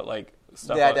have to put like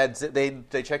stuff. Yeah,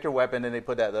 they check your weapon and they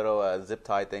put that little zip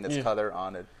tie thing that's color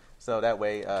on it, so that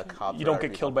way cops. You don't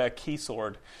get killed by a key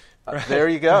sword. Right? There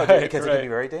you go, because it can be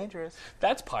very dangerous.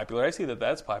 That's popular. I see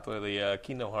that's popular. The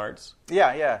Kingdom Hearts.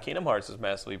 Yeah. Kingdom Hearts is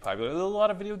massively popular. There's a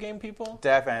lot of video game people.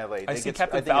 Definitely. I see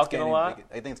Captain Falcon a lot.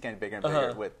 I think it's getting bigger and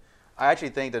bigger. I actually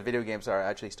think that video games are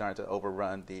actually starting to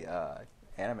overrun the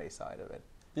anime side of it.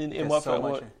 In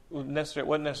what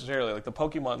necessarily? Like the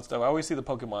Pokemon stuff. I always see the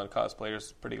Pokemon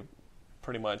cosplayers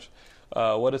pretty much.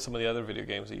 What are some of the other video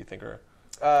games that you think are?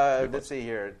 Let's see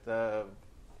here.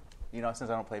 Since I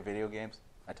don't play video games,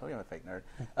 I told you I'm a fake nerd.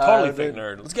 Totally fake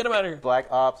nerd. Let's get him out of here. Black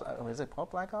Ops. Is it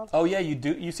called Black Ops? Oh yeah, you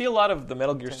do. You see a lot of the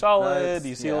Metal Gear Solid.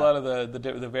 You see a lot of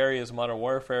the various Modern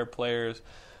Warfare players.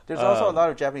 There's also a lot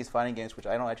of Japanese fighting games, which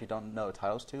I don't know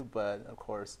titles to, but of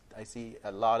course I see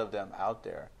a lot of them out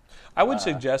there. I would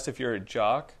suggest if you're a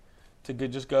jock to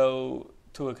just go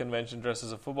to a convention dressed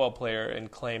as a football player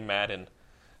and claim Madden.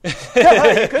 You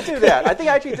could do that. I think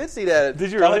I actually did see that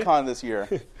at Comic-Con this year.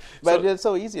 But it's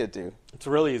so easy to do. It's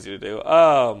really easy to do.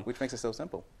 Which makes it so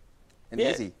simple and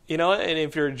easy. And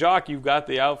if you're a jock, you've got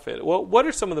the outfit. What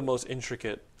are some of the most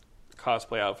intricate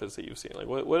cosplay outfits that you've seen? Like,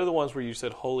 what are the ones where you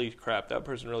said, holy crap, that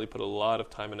person really put a lot of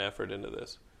time and effort into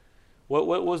this? What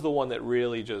was the one that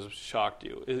really just shocked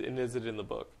you? And is it in the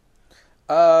book?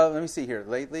 Let me see here.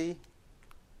 Lately...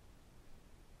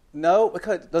 No,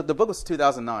 because the book was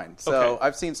 2009, so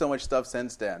I've seen so much stuff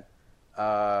since then.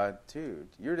 Dude,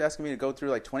 you're asking me to go through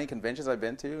like 20 conventions I've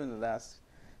been to in the last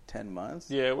 10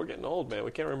 months? Yeah, we're getting old, man.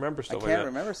 We can't remember stuff like that. I can't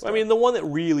remember stuff. I mean, the one that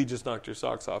really just knocked your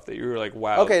socks off that you were like,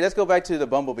 wow. Okay, let's go back to the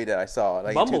Bumblebee that I saw.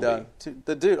 Like Bumblebee?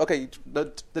 The dude, okay,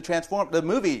 the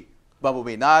movie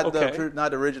Bumblebee, not the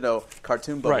original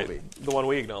cartoon Bumblebee. Right, the one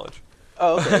we acknowledge.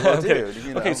 Oh, okay, well,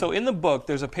 dude. Okay, so in the book,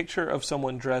 there's a picture of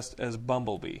someone dressed as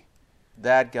Bumblebee.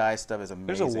 That guy's stuff is amazing.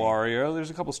 There's a Wario. There's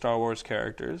a couple Star Wars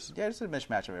characters. Yeah, there's a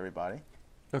mismatch of everybody.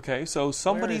 Okay, so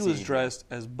somebody was dressed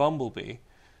as Bumblebee,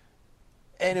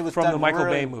 and it was from the Michael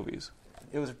Bay movies.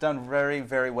 It was done very,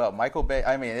 very well. Michael Bay.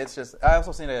 I mean, it's just. I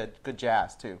also seen a good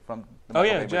Jazz too from the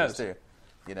Michael Bay movies too.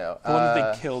 The one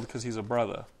that they killed because he's a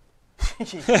brother.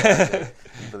 You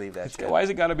believe that shit. Why has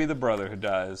it got to be the brother who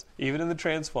dies, even in the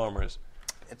Transformers?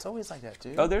 It's always like that,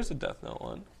 dude. Oh, there's a Death Note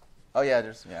one. Oh yeah,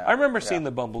 I remember seeing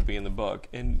the Bumblebee in the book,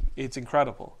 and it's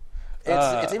incredible.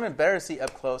 It's even better to see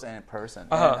up close and in person.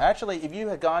 And actually, if you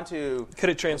had gone to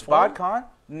BotCon,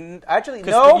 actually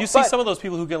no. You see some of those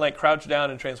people who can like crouch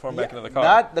down and transform back into the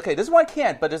car. This one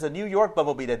can't, but there's a New York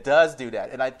Bumblebee that does do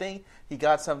that, and I think he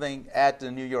got something at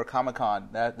the New York Comic-Con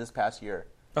this past year.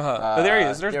 But there he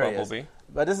is. There's Bumblebee.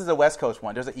 But this is a West Coast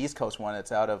one. There's an East Coast one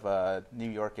that's out of New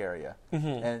York area.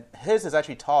 Mm-hmm. And his is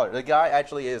actually taller. The guy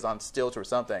actually is on stilts or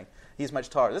something. He's much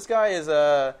taller. This guy is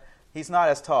he's not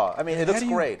as tall. I mean, it looks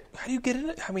great. How do you get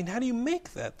it? I mean, how do you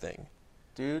make that thing?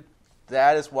 Dude,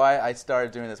 that is why I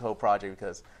started doing this whole project,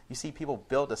 because you see people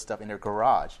build this stuff in their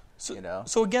garage,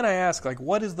 So again, I ask, like,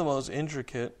 what is the most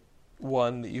intricate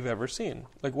one that you've ever seen?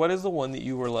 Like, what is the one that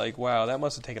you were like, wow, that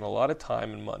must have taken a lot of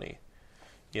time and money?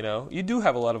 You do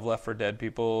have a lot of Left 4 Dead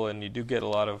people, and you do get a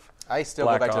lot of I still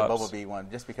Black go back Ops. to the Bumblebee one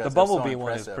just because the Bumblebee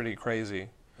one is pretty crazy.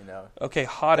 Okay,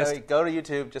 hottest. Go to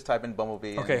YouTube, just type in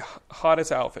Bumblebee. Okay,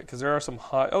 hottest outfit, because there are some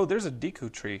hot. Oh, there's a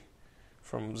Deku tree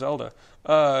from Zelda.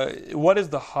 What is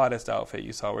the hottest outfit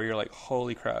you saw where you're like,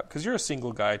 holy crap? Because you're a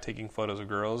single guy taking photos of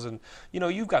girls, and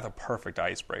you've got the perfect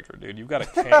icebreaker, dude. You've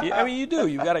got a I mean, you do.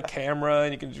 You've got a camera,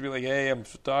 and you can just be like, hey, I'm a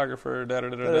photographer. Da da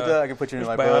da da. I can put you in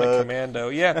my Bionic Commando.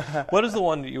 Yeah. What is the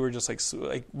one that you were just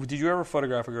like? Did you ever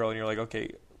photograph a girl and you're like,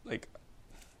 okay, like,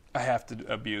 I have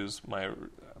to abuse my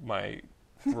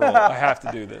role. I have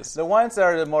to do this. The ones that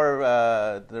are the more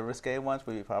the risque ones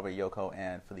would be probably Yoko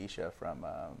and Felicia from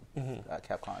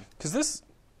Capcom. Because this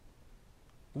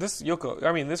Yoko,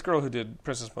 I mean, this girl who did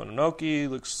Princess Mononoke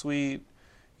looks sweet.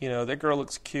 That girl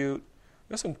looks cute.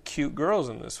 There's some cute girls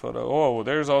in this photo. Oh,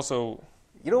 there's also.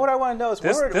 You know what I want to know is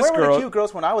where were the cute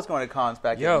girls when I was going to cons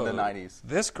back in the 90s?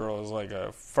 This girl is like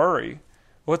a furry.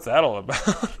 What's that all about?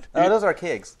 Those are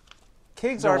kigs.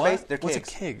 Kigs are they're What's kigs.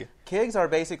 a kig? Kigs are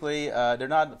basically they're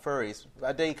not furries.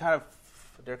 They're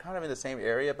kind of in the same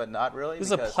area, but not really. This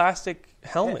is a plastic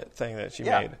helmet thing that she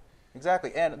made.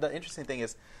 Exactly. And the interesting thing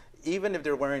is, even if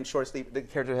they're wearing short sleeve, the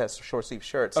character has short sleeve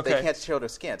shirts. They can't show their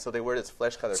skin, so they wear this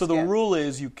flesh color. So the rule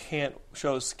is you can't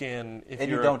show skin if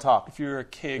you don't talk. If you're a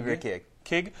kig. If you're a kig.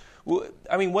 Kig. Well,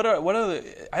 I mean, what are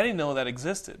the? I didn't know that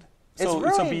existed. So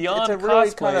it's beyond it's a really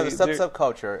cosplay, kind of the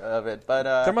subculture of it, but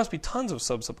there must be tons of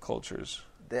subcultures.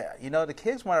 The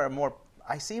kids one are more.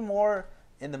 I see more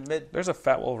in the mid. There's a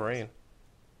fat Wolverine.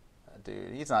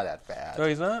 Dude, he's not that fat. Oh,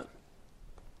 he's not.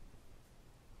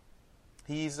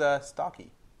 He's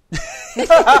stocky. He's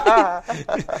not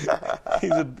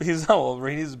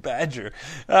Wolverine. He's a Badger.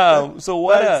 So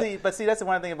what? But see, that's the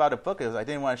one thing about the book is I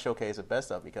didn't want to showcase the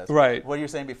best of because right. What you were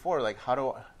saying before, like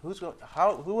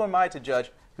who am I to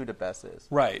judge who the best is?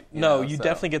 Right. You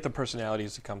definitely get the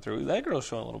personalities to come through. That girl's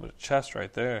showing a little bit of chest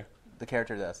right there. The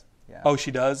character does. Yeah. Oh,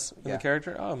 she does in the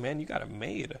character. Oh man, you got it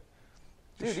made.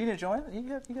 Dude, you didn't join it?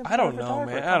 You I don't know,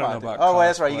 man. I don't know about. Oh, well,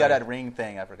 that's right. You got that ring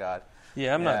thing. I forgot.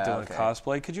 Yeah, I'm not doing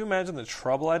cosplay. Could you imagine the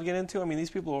trouble I'd get into? I mean, these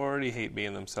people already hate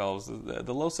being themselves.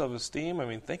 The low self-esteem, I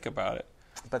mean, think about it.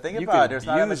 But think about it. There's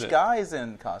not that much guys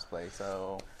in cosplay,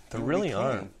 so... There really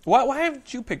aren't. Why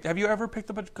haven't you picked... Have you ever picked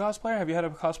up a cosplayer? Have you had a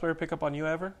cosplayer pick up on you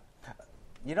ever?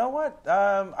 You know what?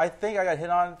 I think I got hit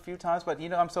on a few times, but,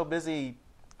 I'm so busy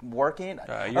working.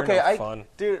 You're no fun.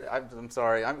 Dude, I'm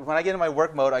sorry. When I get in my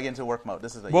work mode, I get into work mode.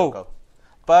 This is a Yoko.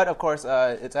 But, of course,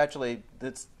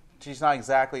 she's not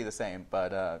exactly the same,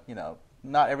 but,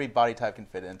 not every body type can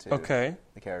fit into the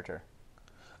character.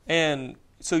 And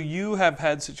so you have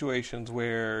had situations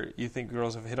where you think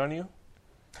girls have hit on you?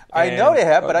 I know they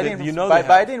have, but I didn't. But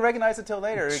I didn't recognize it until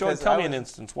later. Tell me an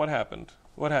instance. What happened?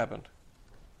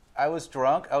 I was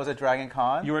drunk. I was at Dragon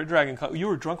Con. You were at Dragon Con. You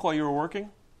were drunk while you were working?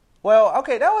 Well,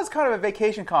 okay, that was kind of a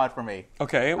vacation con for me.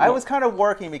 Okay. I was kind of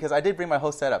working because I did bring my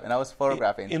whole setup, and I was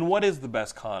photographing. And what is the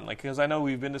best con? Because I know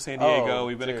we've been to San Diego,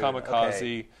 we've been to Kamikaze,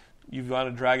 okay. You've gone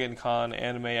to Dragon Con,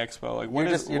 Anime Expo.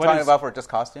 You're talking about for just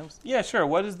costumes? Yeah, sure.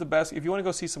 What is the best? If you want to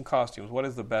go see some costumes, what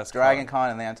is the best Dragon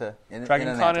Con Atlanta.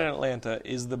 Dragon Con in Atlanta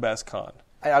is the best con.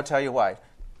 I'll tell you why.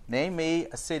 Name me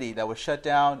a city that would shut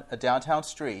down a downtown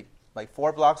street, like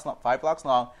 5 blocks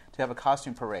long, to have a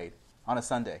costume parade on a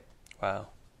Sunday. Wow.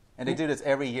 And they do this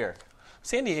every year.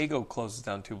 San Diego closes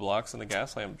down 2 blocks in the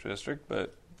Gaslamp district,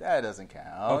 but... That doesn't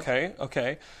count.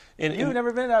 Okay. You've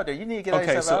never been out there. You need to get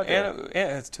yourself out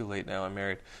there. It's too late now. I'm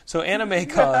married. So Anime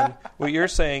Con, what you're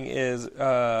saying is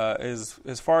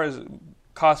as far as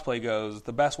cosplay goes,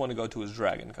 the best one to go to is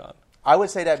Dragon Con. I would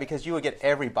say that because you would get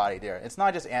everybody there. It's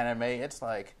not just anime. It's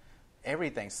like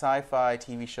everything. Sci-fi,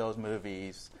 TV shows,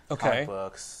 movies, comic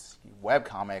books, web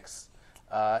comics,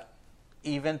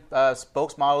 even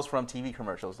spokesmodels from TV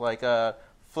commercials. Like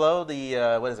Flo, what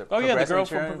is it? Oh, yeah, the girl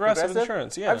from Progressive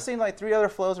Insurance, yeah. I've seen like 3 other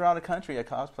Flo's around the country at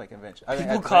cosplay convention.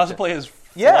 People cosplay as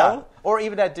Flo? Yeah. Or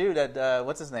even that dude,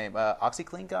 what's his name?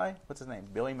 OxyClean guy? What's his name?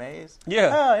 Billy Mays?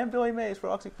 Yeah. Oh, I'm Billy Mays for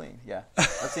OxyClean. Yeah.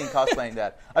 I've seen cosplaying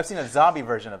that. I've seen a zombie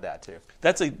version of that, too.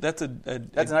 That's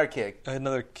another kid.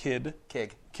 Another kid.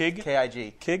 Kig. Kig?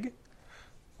 K-I-G. Kig?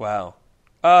 Wow.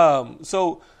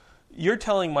 So you're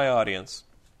telling my audience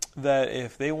that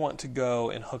if they want to go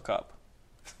and hook up,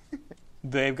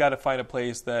 they've got to find a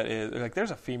place that is like there's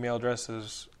a female dressed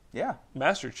as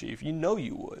Master Chief. You know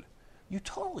you would. You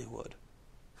totally would.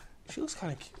 She looks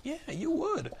kind of cute. Yeah, you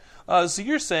would. So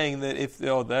you're saying that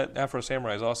that Afro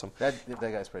Samurai is awesome. That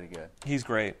guy's pretty good. He's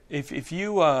great. If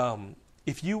you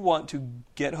want to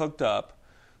get hooked up,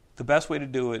 the best way to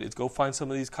do it is go find some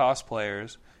of these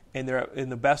cosplayers, and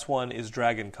the best one is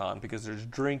Dragon Con because there's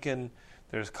drinking.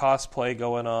 There's cosplay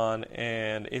going on,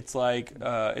 and it's like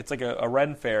a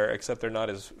Ren fair, except they're not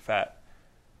as fat.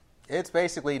 It's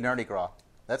basically Nerdy Gras.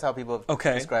 That's how people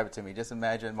describe it to me. Just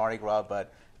imagine Mardi Gras,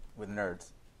 but with nerds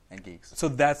and geeks. So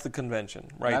that's the convention,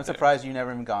 right? And I'm surprised you've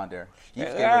never even gone there. I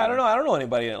don't know. I don't know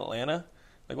anybody in Atlanta.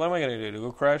 Like, what am I going to do?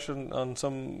 Go crash on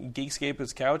some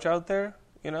Geekscape's couch out there?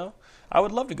 I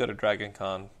would love to go to Dragon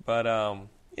Con, but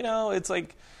it's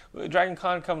like. Dragon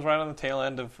Con comes right on the tail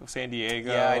end of San Diego,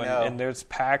 and there's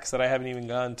PAX that I haven't even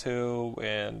gone to,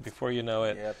 and before you know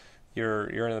it, you're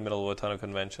in the middle of a ton of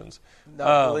conventions.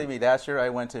 No, believe me, last year I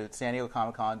went to San Diego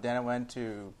Comic-Con, then I went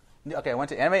to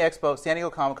Anime Expo, San Diego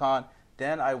Comic-Con,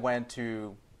 then I went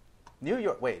to New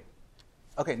York. Wait.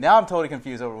 Okay, now I'm totally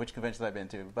confused over which conventions I've been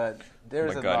to, but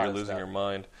there's a lot of stuff. Oh my God, you're losing your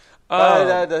mind.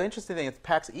 But the interesting thing is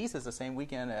PAX East is the same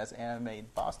weekend as Anime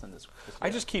Boston this year. I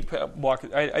just keep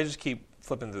walking. I just keep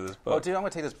flipping through this book. Oh, dude, I'm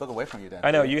going to take this book away from you then. I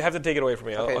know. You have to take it away from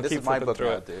me. Okay, I'll this keep is my flipping book through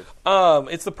now,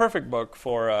 it. It's the perfect book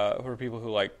for people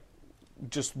who like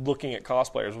just looking at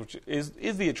cosplayers, which is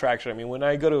the attraction. I mean, when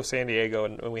I go to San Diego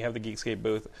and we have the Geekscape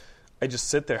booth, I just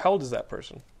sit there. How old is that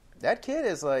person? That kid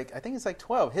is like, I think he's like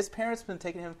 12. His parents have been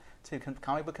taking him to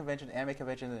comic book convention, anime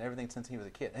convention, and everything since he was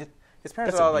a kid. His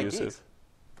parents are all abusive. Like geeks.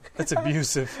 That's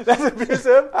abusive. That's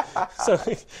abusive. So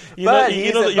you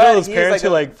know those parents who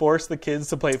like force the kids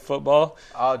to play football.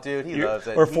 Oh, dude, he loves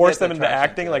it. Or force them into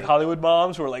acting, like Hollywood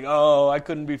moms who are like, "Oh, I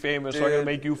couldn't be famous, so I'm gonna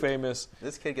make you famous."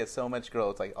 This kid gets so much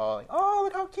girls. Like, oh,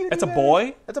 look how cute. That's a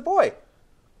boy. That's a boy.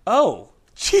 Oh,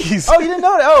 jeez. Oh, you didn't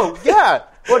know that? Oh, yeah.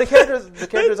 Well, the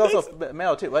character's also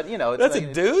male too, but it's that's like,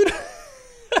 a dude.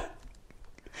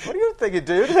 What are you thinking,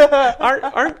 dude?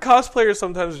 aren't cosplayers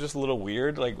sometimes just a little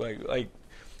weird? Like.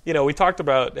 We talked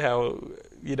about how,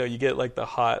 you get like the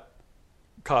hot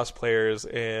cosplayers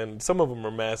and some of them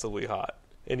are massively hot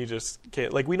and you just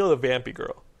can't, like we know the Vampy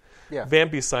girl. Yeah.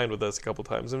 Vampy signed with us a couple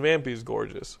times and Vampy's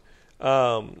gorgeous.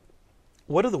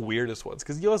 What are the weirdest ones?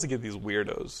 Because you also get these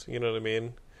weirdos, you know what I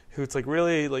mean? Who it's like,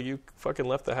 really, like you fucking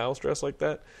left the house dressed like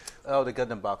that? Oh, the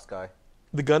Gundam box guy.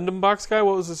 The Gundam box guy?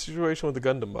 What was the situation with the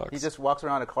Gundam box? He just walks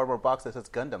around a cardboard box that says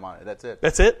Gundam on it. That's it.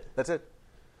 That's it? That's it.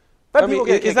 But I mean,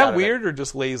 is that weird or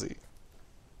just lazy?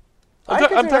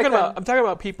 I'm talking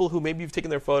about people who maybe you've taken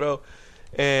their photo,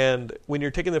 and when you're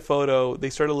taking the photo, they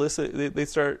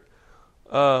start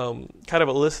kind of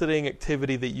eliciting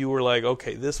activity that you were like,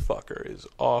 okay, this fucker is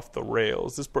off the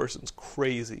rails. This person's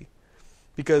crazy,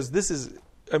 because this is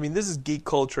geek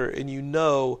culture,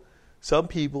 and some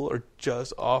people are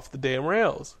just off the damn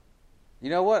rails. You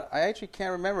know what? I actually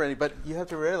can't remember any, but you have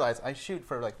to realize I shoot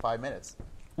for like 5 minutes.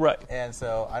 Right. And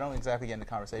so I don't exactly get into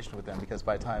conversation with them because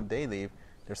by the time they leave,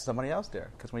 there's somebody else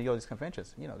there. Because when you go to these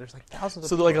conventions, there's like thousands of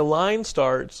people. So like a line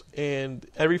starts, and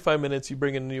every 5 minutes you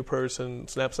bring in a new person,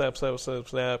 snap, snap, snap, snap,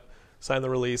 snap, sign the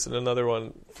release, and another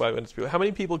one 5 minutes. How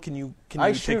many people can you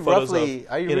take photos of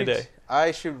in a day?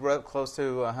 I shoot close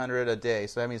to 100 a day,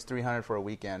 so that means 300 for a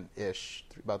weekend-ish,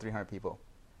 about 300 people.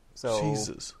 So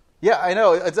Jesus. Yeah, I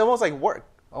know. It's almost like work.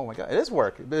 Oh, my God. It is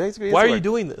work. Why are you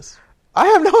doing this? I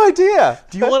have no idea.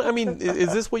 Do you want? I mean,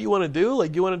 is this what you want to do?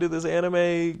 Like, you want to do this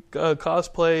anime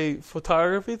cosplay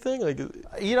photography thing? Like,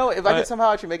 if I could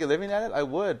somehow actually make a living at it, I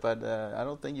would. But I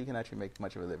don't think you can actually make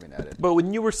much of a living at it. But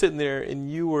when you were sitting there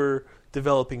and you were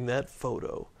developing that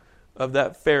photo of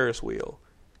that Ferris wheel,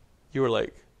 you were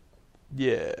like,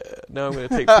 "Yeah, now I'm going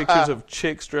to take pictures of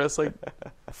chicks dressed like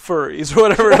furries or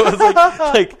whatever it was."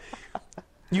 Like.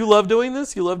 You love doing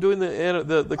this? You love doing the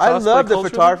cosplay I love the culture?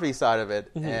 Photography side of it,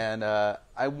 and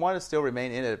I want to still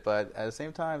remain in it, but at the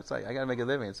same time, it's like I got to make a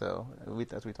living, so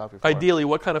as we talked before. Ideally,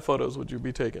 what kind of photos would you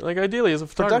be taking? Like, ideally, as a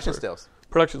photographer.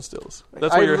 Production stills.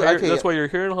 That's why you're here. That's why you're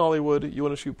here in Hollywood. You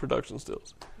want to shoot production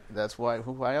stills. That's why.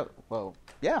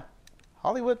 Yeah,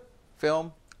 Hollywood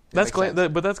film.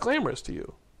 But that's glamorous to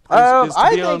you. Is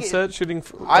to be on set shooting.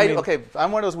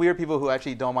 I'm one of those weird people who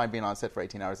actually don't mind being on set for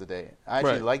 18 hours a day. I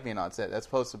actually like being on set. That's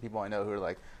opposed to people I know who are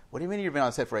like, "What do you mean you've been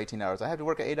on set for 18 hours? I have to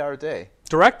work an 8-hour day."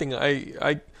 Directing,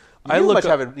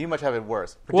 you must have it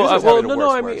worse.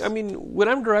 I mean, when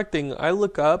I'm directing, I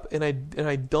look up and I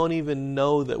don't even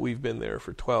know that we've been there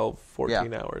for 12,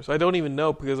 14 hours. I don't even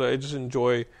know because I just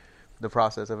enjoy the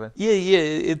process of it. Yeah.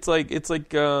 It's like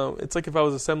if I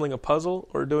was assembling a puzzle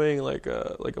or doing like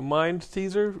a mind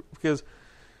teaser. Because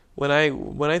when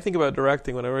I think about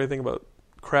directing, whenever I think about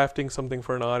crafting something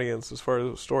for an audience, as far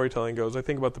as storytelling goes, I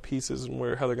think about the pieces and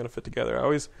how they're going to fit together. I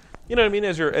always, you know what I mean.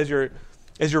 As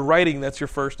you're writing, that's your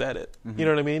first edit. Mm-hmm. You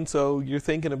know what I mean. So you're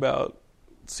thinking about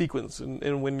sequence,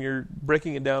 and when you're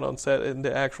breaking it down on set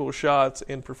into actual shots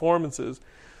and performances,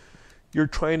 you're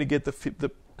trying to get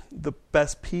the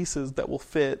best pieces that will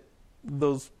fit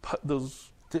those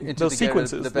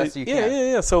sequences. The best you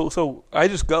can. Yeah. So I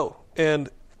just go, and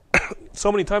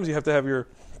so many times you have to have your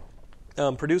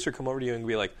producer come over to you and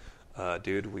be like,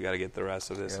 "Dude, we got to get the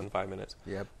rest of this in 5 minutes."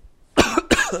 Yep.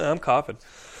 I'm coughing.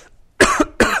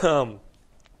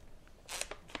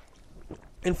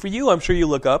 And for you, I'm sure you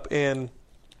look up and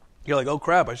you're like, "Oh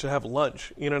crap, I should have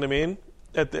lunch." You know what I mean?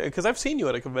 Because I've seen you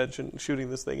at a convention shooting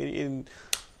this thing, and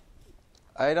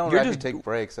I don't actually take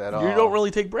breaks at all. You don't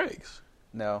really take breaks?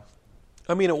 No.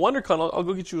 I mean, at WonderCon, I'll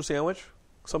go get you a sandwich,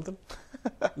 something.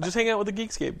 Just hang out with the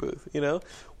Geekscape booth,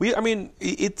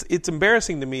 It's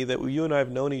embarrassing to me that you and I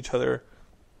have known each other.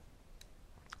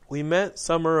 We met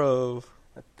summer of...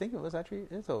 I think it's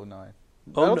 09.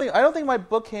 I don't think my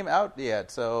book came out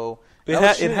yet, so... It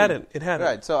hadn't.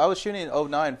 Right, so I was shooting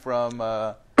in 09 from...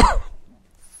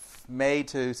 May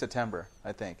to September,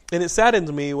 I think. And it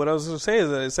saddens me. What I was going to say is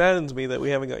that it saddens me that we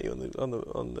haven't got you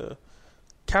on the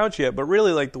couch yet. But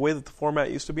really, like the way that the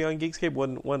format used to be on Geekscape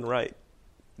wasn't right.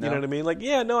 You know what I mean? Like,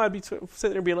 I'd be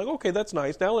sitting there being like, okay, that's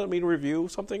nice. Now let me review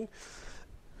something.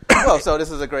 Well, so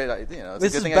this is a great idea. It's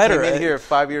this a good thing better, I came in here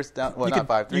 5 years down. Well, not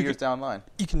 5, 3 years down the line.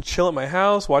 You can chill at my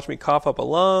house, watch me cough up a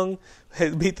lung,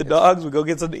 meet the dogs, we go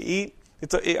get something to eat.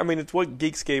 It's what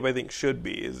Geekscape I think should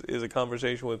be is a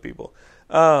conversation with people.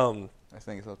 I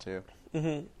think so too.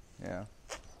 Mm-hmm. Yeah.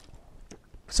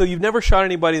 So you've never shot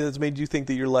anybody that's made you think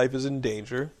that your life is in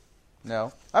danger.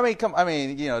 No,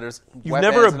 there's you've weapons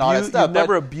never and all that stuff. You've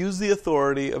never abused the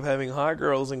authority of having hot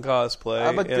girls in cosplay.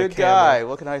 I'm a good guy.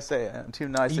 What can I say? I'm too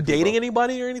nice. Are you to dating people.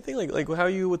 anybody or anything? Like how are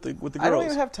you with the girls? I don't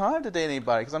even have time to date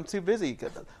anybody because I'm too busy.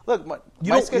 Look,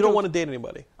 you don't want to date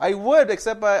anybody. I would,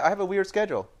 except I have a weird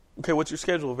schedule. Okay, what's your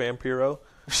schedule, Vampiro?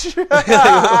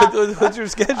 What's your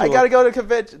schedule? I gotta go to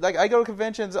convention. Like I go to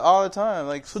conventions all the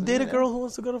time. So date a girl who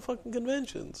wants to go to fucking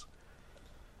conventions.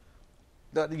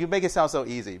 You make it sound so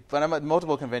easy, but I'm at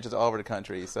multiple conventions all over the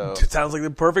country. So it sounds like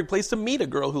the perfect place to meet a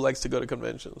girl who likes to go to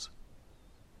conventions.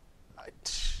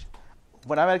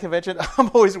 When I'm at a convention, I'm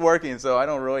always working, so I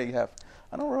don't really have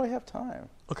time.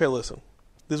 Okay, listen.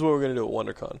 This is what we're gonna do at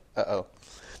WonderCon. Uh-oh.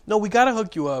 No, we gotta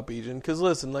hook you up, Ejan. Because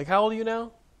listen, how old are you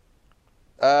now?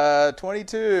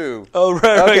 22. Oh,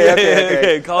 right.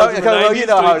 Okay. Well, you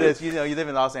know how it is. You live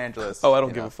in Los Angeles. Oh, I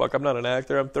don't give a fuck. I'm not an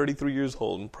actor. I'm 33 years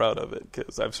old and proud of it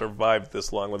because I've survived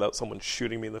this long without someone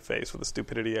shooting me in the face with the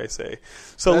stupidity I say.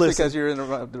 So that's listen, because you're in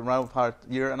the wrong part.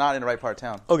 You're not in the right part of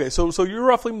town. Okay, so you're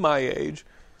roughly my age.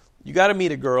 You got to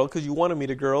meet a girl because you want to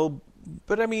meet a girl,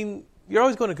 but you're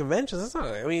always going to conventions. That's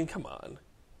not. Come on.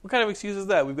 What kind of excuse is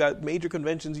that? We've got major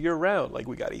conventions year-round. Like,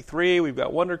 we got E3, we've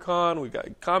got WonderCon, we've got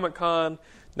Comic-Con,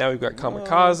 now we've got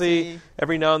Kamikaze.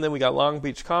 Every now and then we got Long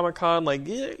Beach Comic-Con. Like,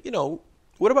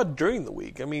 what about during the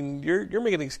week? You're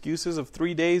making excuses of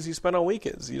 3 days you spend on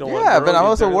weekends. You don't want girls, but I'm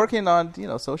also working on,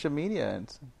 social media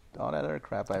and all that other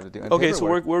crap I have to do. Okay, so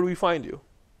where do we find you?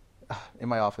 In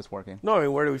my office working.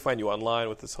 No, where do we find you online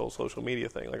with this whole social media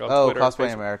thing? Like on Twitter, Cosplay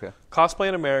in America. Cosplay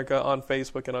in America on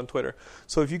Facebook and on Twitter.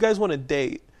 So if you guys want to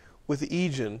date with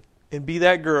Ejan and be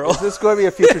that girl. Is this going to be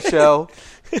a future show?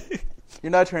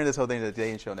 You're not turning this whole thing into a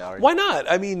dating show now, are you? Why not?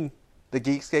 The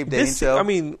Geekscape dating show?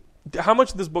 How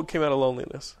much of this book came out of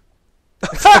loneliness?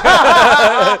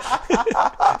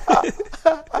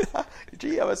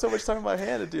 Gee, I have so much time in my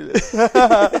hand to do this.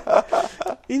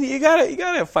 You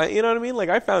gotta find. You know what I mean? Like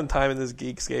I found time in this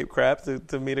Geekscape crap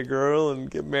to meet a girl and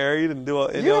get married and do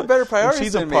all. You have better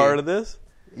priorities than me. She's a part of this.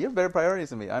 You have better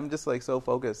priorities than me. I'm just so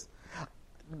focused.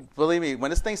 Believe me,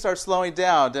 when this thing starts slowing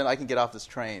down, then I can get off this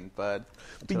train. But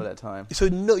until that time, so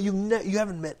no, you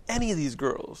haven't met any of these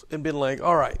girls and been like,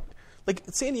 all right, like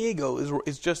San Diego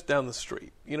is just down the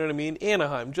street. You know what I mean?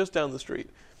 Anaheim, just down the street.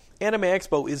 Anime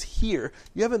Expo is here.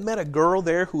 You haven't met a girl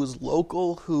there who is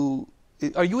local.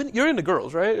 You're into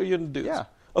girls, right? Or are you into dudes? Yeah.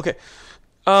 Okay.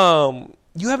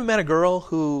 You haven't met a girl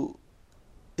who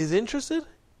is interested?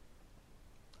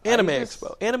 Anime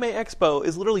Expo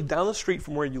is literally down the street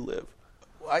from where you live.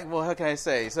 Well, how can I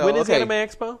say? So when is Anime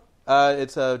Expo?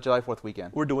 It's July 4th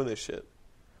weekend. We're doing this shit.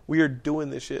 We are doing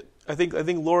this shit. I think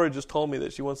Laura just told me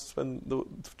that she wants to spend the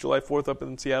July 4th up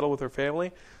in Seattle with her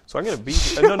family. So I'm going to be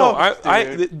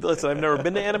listen, I've never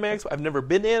been to Anime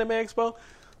Expo.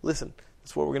 Listen,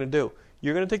 that's what we're going to do.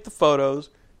 You're going to take the photos,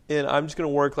 and I'm just going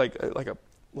to work like a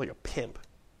pimp.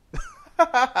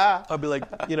 I'll be like,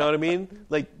 you know what I mean?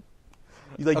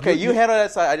 You handle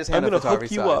that side. I just handle the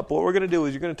photography side. I'm going to hook you up. What we're going to do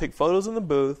is you're going to take photos in the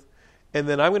booth, and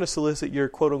then I'm going to solicit your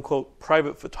quote-unquote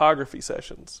private photography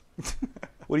sessions.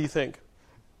 What do you think?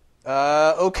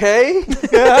 Okay.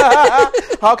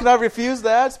 How can I refuse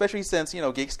that? Especially since,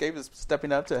 Geekscape is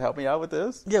stepping up to help me out with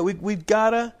this. Yeah, we've got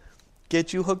to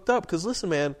get you hooked up. Because listen,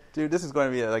 man. Dude, this is going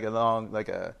to be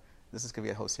this is going to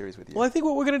be a whole series with you. Well, I think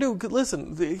what we're going to do,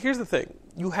 listen, here's the thing.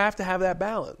 You have to have that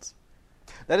balance.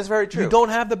 That is very true. You don't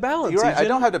have the balance. You're right. I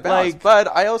don't have the balance, but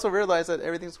I also realize that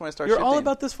everything's going to start shifting. You're all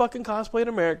about this fucking Cosplay in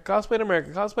America,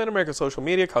 social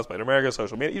media.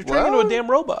 You're turning into a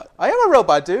damn robot. I am a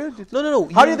robot, dude. No.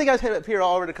 How do you think I appear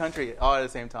all over the country all at the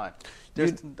same time?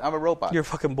 I'm a robot. You're a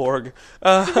fucking Borg.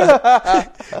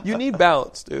 You need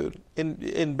balance, dude.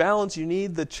 In balance, you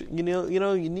need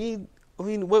you need.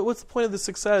 What's the point of the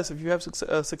success if you have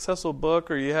a successful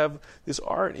book or you have this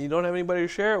art and you don't have anybody to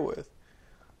share it with?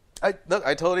 I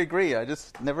totally agree. I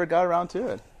just never got around to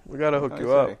it. We got to hook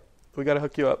you up.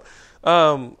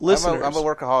 Listeners, I'm a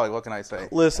workaholic. What can I say?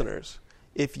 Listeners,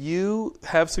 if you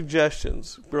have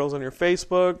suggestions, girls on your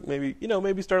Facebook,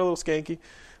 maybe start a little skanky,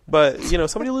 but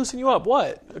somebody loosen you up.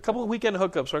 What? A couple of weekend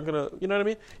hookups aren't gonna. You know what I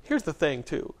mean? Here's the thing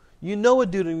too. A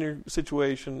dude in your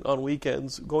situation on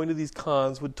weekends going to these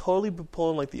cons would totally be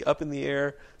pulling like the up in the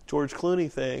air George Clooney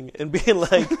thing and being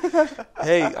like,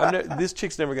 hey, this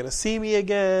chick's never going to see me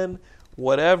again.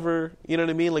 whatever. You know what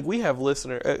I mean? Like, we have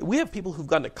we have people who've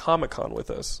gone to Comic-Con with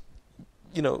us.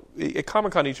 You know, at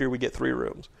Comic-Con each year we get 3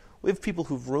 rooms. We have people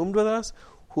who've roomed with us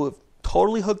who have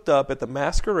totally hooked up at the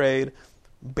Masquerade,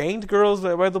 banged girls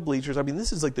by the bleachers. I mean,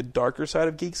 this is like the darker side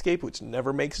of Geekscape, which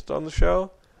never makes it on the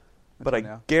show. But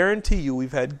I guarantee you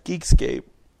we've had Geekscape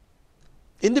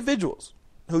individuals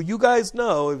who you guys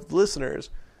know, listeners,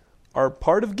 are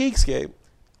part of Geekscape.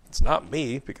 It's not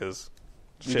me because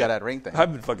you got that ring thing.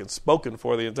 I've been fucking spoken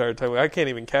for the entire time. I can't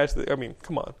even catch I mean,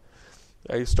 come on.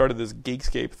 I started this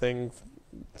Geekscape thing.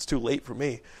 It's too late for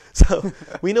me. So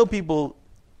we know people.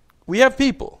 We have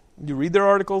people. You read their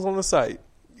articles on the site.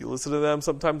 You listen to them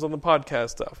sometimes on the podcast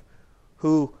stuff,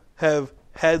 who have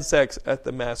had sex at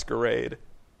the Masquerade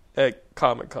at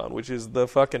Comic-Con, which is the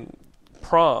fucking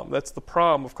prom. That's the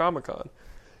prom of Comic-Con.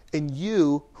 And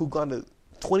you, who've gone to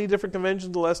 20 different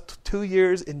conventions the last 2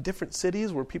 years in different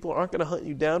cities where people aren't going to hunt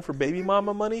you down for baby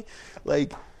mama money,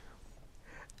 like,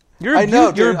 you're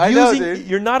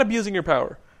not abusing your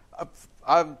power.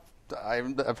 I'm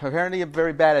apparently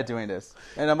very bad at doing this,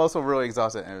 and I'm also really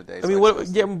exhausted at the end of the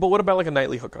day. I mean, but what about like a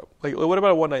nightly hookup? Like, what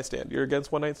about a one-night stand? You're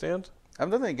against one-night stands? I'm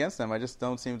nothing against them. I just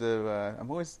don't seem to.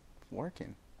 I'm always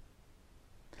working.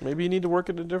 Maybe you need to work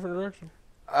in a different direction.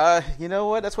 You know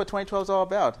what? That's what 2012 is all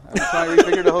about. I'm trying to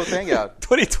refigure the whole thing out.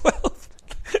 2012.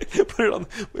 Put it on.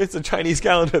 It's a Chinese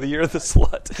calendar. The year of the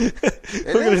slut.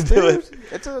 We're going to do it.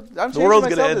 I'm the world's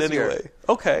going to end anyway. Year.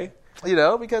 Okay. You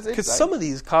know, because some of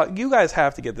these, you guys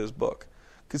have to get this book,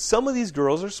 because some of these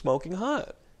girls are smoking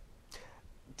hot.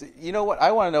 You know what?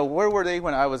 I want to know, where were they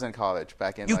when I was in college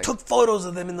back in? You took photos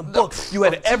of them in the book. You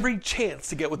had every chance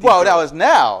to get with these girls. That was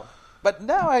now. But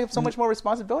now I have so much more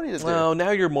responsibility to do. Well,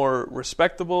 now you're more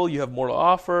respectable. You have more to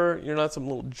offer. You're not some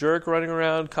little jerk running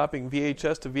around copying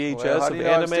VHS to VHS of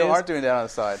animes. I still aren't doing that on the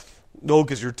side? No,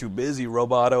 because you're too busy,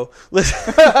 Roboto.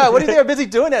 Listen. What do you think I'm busy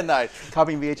doing at night?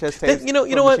 Copying VHS tapes. You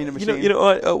know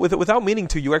what? Without meaning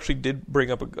to, you actually did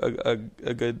bring up a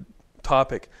good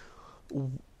topic.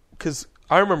 Because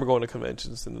I remember going to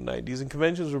conventions in the 90s, and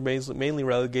conventions were mainly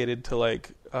relegated to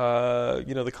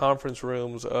the conference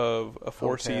rooms of a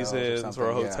Four Seasons or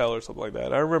a hotel or something like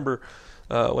that. I remember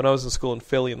when I was in school in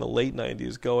Philly in the late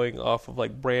 90s, going off of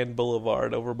like Brand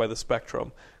Boulevard over by the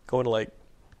Spectrum, going to like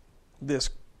this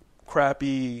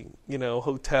crappy,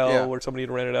 hotel where somebody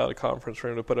had rented out a conference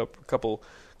room to put up a couple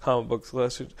comic books.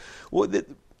 With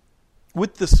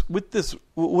this,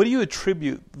 what do you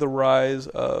attribute the rise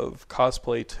of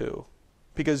cosplay to?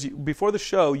 Because before the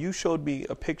show, you showed me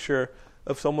a picture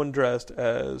of someone dressed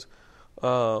as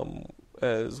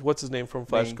what's his name from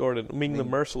Flash Gordon, Ming the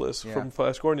Merciless from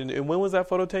Flash Gordon. And when was that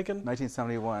photo taken?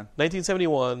 1971.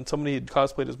 1971. Somebody had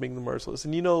cosplayed as Ming the Merciless.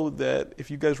 And you know that if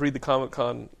you guys read the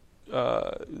Comic-Con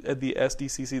at the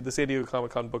SDCC, the San Diego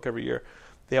Comic-Con book every year,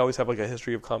 they always have like a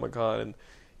history of Comic-Con, and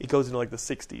it goes into like the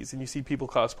 60s, and you see people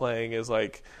cosplaying as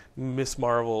like Miss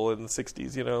Marvel in the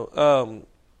 60s.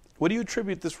 What do you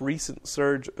attribute this recent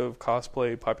surge of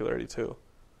cosplay popularity to?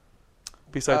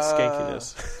 Besides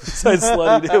skankiness, besides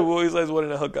slutty, besides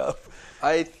wanting to hook up.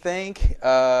 I think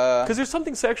because there's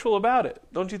something sexual about it,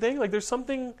 don't you think? Like there's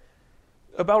something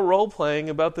about role playing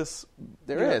about this.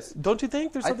 There is. Don't you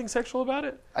think there's something sexual about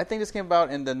it? I think this came about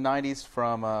in the 90s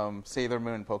from Sailor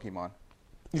Moon and Pokemon.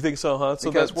 You think so, huh?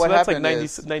 So because that's like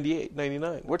 98,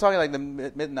 99. We're talking like the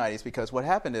mid-90s, because what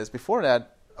happened is before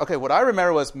that, okay, what I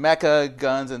remember was mecha,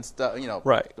 guns, and stuff,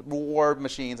 right. War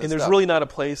machines and stuff. And there's stuff. really not a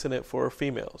place in it for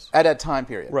females. At that time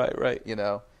period. Right.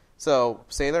 So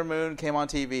Sailor Moon came on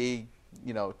TV,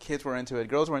 kids were into it,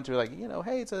 girls were into it, like,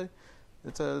 hey, it's a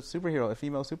superhero, a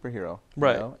female superhero.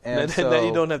 Right. And so, then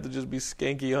you don't have to just be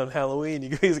skanky on Halloween. You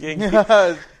can be skanky.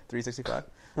 365.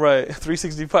 Right.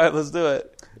 365, let's do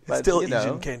it. But, still,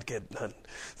 Asian can't get none.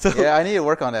 So, yeah, I need to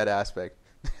work on that aspect.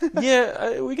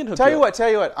 Yeah, we can hook you up. Tell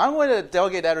you what. I'm going to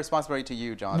delegate that responsibility to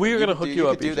you, John. We're going to hook you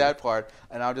up. You do that part,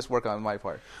 and I'll just work on my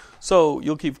part. So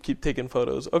you'll keep taking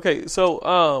photos. Okay,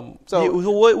 what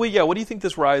do you think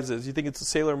this rise is? You think it's a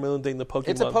Sailor Moon thing, the Pokemon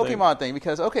thing? It's a Pokemon thing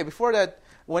because, before that,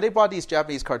 when they brought these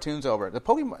Japanese cartoons over,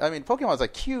 Pokemon's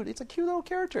like cute. It's a cute little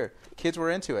character. Kids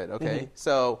were into it, okay? Mm-hmm.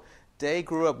 So they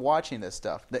grew up watching this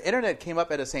stuff. The internet came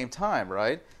up at the same time,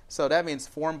 right? So that means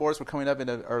forum boards were coming up in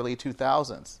the early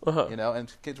 2000s,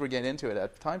 and kids were getting into it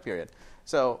at the time period.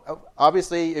 So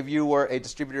obviously, if you were a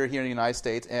distributor here in the United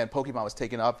States and Pokemon was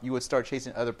taken up, you would start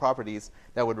chasing other properties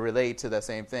that would relate to that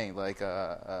same thing, like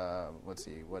let's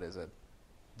see, what is it?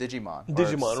 Digimon,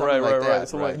 right.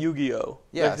 So like Yu-Gi-Oh.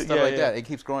 Yeah, stuff like that. It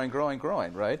keeps growing,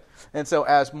 right? And so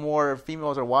as more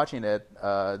females are watching it,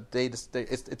 it's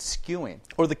skewing.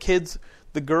 Or the kids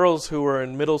the girls who were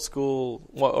in middle school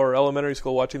or elementary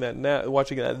school watching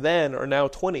that then are now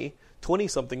 20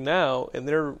 something now, and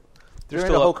they're still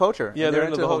in the whole culture. Yeah, they're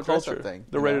into the whole culture. Thing,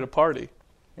 they're ready to party.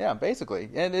 Yeah, basically.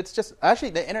 And it's just,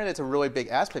 actually, the internet's a really big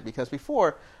aspect because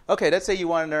before, okay, let's say you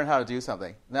want to learn how to do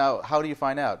something. Now, how do you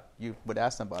find out? You would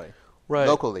ask somebody. Right.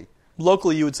 Locally.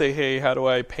 Locally, you would say, hey, how do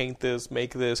I paint this,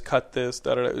 make this, cut this,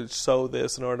 sew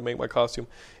this in order to make my costume?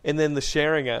 And then the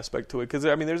sharing aspect to it. Because,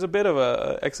 I mean, there's a bit of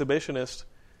a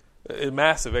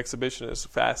massive exhibitionist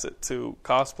facet to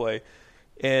cosplay.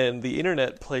 And the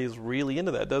internet plays really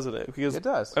into that, doesn't it? Because, it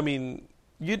does. I mean,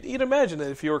 you'd imagine that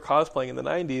if you were cosplaying in the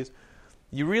 90s,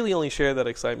 you really only share that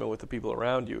excitement with the people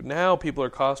around you. Now people are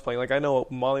cosplaying. Like I know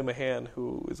Molly Mahan,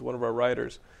 who is one of our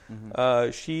writers.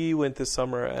 Mm-hmm. She went this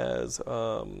summer as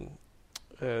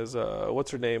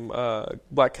what's her name,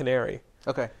 Black Canary.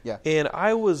 Okay, yeah. And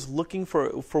I was looking for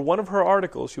one of her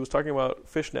articles. She was talking about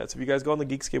fishnets. If you guys go on the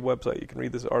Geekscape website, you can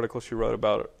read this article she wrote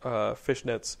about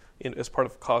fishnets as part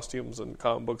of costumes and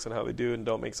comic books and how they do and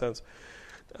don't make sense.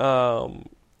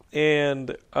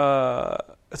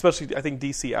 Especially, I think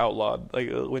DC outlawed,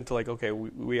 went to okay,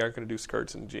 we aren't going to do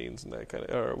skirts and jeans and that kind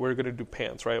of, or we're going to do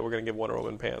pants, right? We're going to give Wonder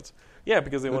Woman pants. Yeah,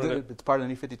 because they wanted It's part of the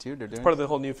New 52. They're doing. It's part of the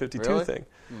whole New 52 really? thing.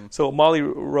 So Molly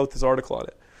wrote this article on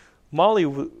it.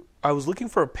 I was looking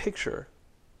for a picture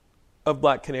of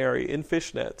Black Canary in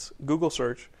fishnets, Google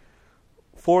search,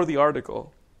 for the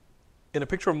article. And a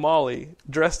picture of Molly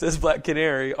dressed as Black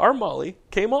Canary, our Molly,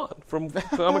 came on from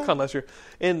Comic-Con last year.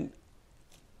 And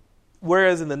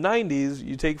whereas in the 90s,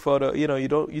 you take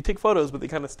photos, but they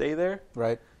kind of stay there.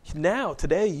 Right. Now,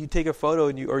 today, you take a photo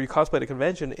and you cosplay at a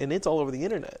convention, and it's all over the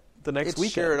internet the next weekend.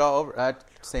 It's shared all over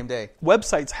same day.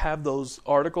 Websites have those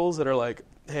articles that are like,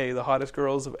 hey, the hottest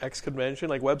girls of X convention.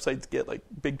 Like websites get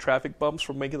big traffic bumps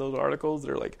from making those articles.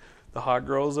 They're like the hot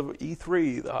girls of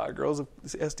E3, the hot girls of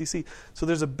SDC. So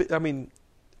there's a bit. I mean,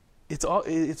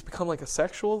 it's become like a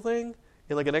sexual thing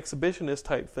and like an exhibitionist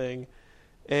type thing,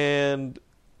 and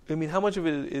I mean, how much of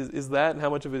it is that, and how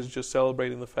much of it is just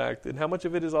celebrating the fact, and how much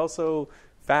of it is also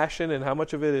fashion, and how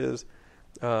much of it is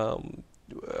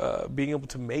being able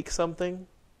to make something?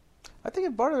 I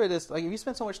think part of it is if you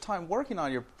spend so much time working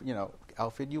on your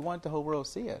outfit, you want the whole world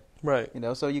to see it. Right.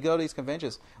 So you go to these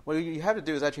conventions. What you have to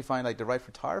do is actually find the right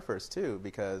photographers too,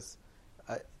 because.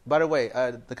 By the way,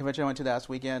 the convention I went to last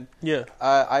weekend. Yeah.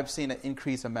 I've seen an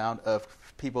increased amount of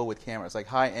people with cameras, like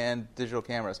high-end digital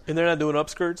cameras. And they're not doing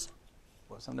upskirts?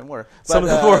 Well, some of them were. Some of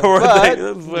them were.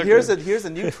 But here's a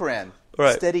new trend.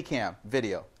 Right. Steadicam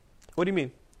video. What do you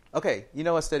mean? Okay, you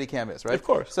know what Steadicam is, right? Of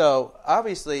course. So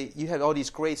obviously you have all these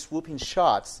great swooping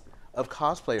shots of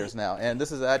cosplayers now, and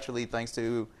this is actually thanks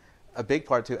to a big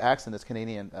part to Axon, this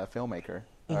Canadian filmmaker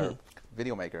or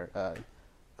video maker.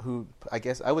 Who I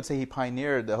guess I would say he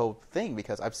pioneered the whole thing,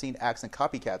 because I've seen Axon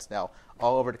copycats now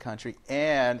all over the country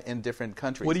and in different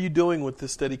countries. What are you doing with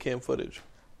this Steadicam footage?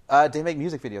 They make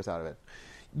music videos out of it.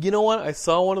 You know what? I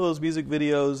saw one of those music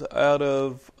videos out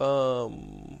of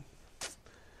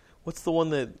what's the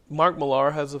one that Mark Millar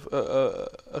has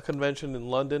a convention in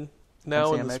London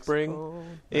now in the spring. Oh,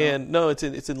 and no, it's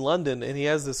in London, and he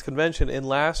has this convention. And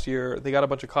last year they got a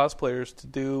bunch of cosplayers to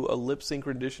do a lip sync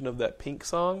rendition of that Pink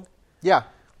song. Yeah.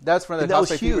 That's from the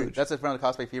Cosplay Fever. Huge. That's from the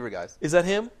Cosplay Fever guys. Is that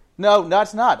him? No,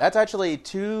 that's not. That's actually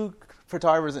two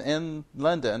photographers in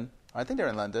London. I think they're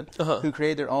in London, who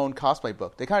created their own cosplay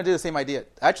book. They kind of did the same idea.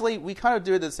 Actually, we kind of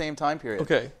do it at the same time period.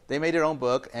 Okay. They made their own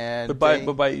book, and but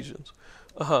by Egians.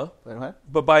 Wait, what?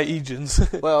 But by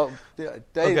Egians. Well,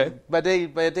 but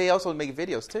they also make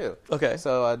videos too. Okay.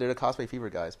 So they're the Cosplay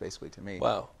Fever guys, basically, to me.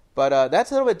 Wow. But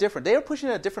that's a little bit different. They are pushing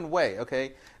it a different way.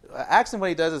 Okay. Axon, what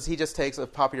he does is he just takes a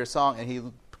popular song and he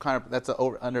that's the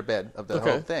underbed of the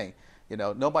whole thing.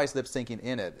 Nobody's lip syncing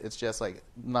in it. It's just like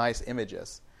nice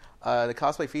images. The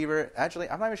Cosplay Fever, actually,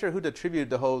 I'm not even sure who to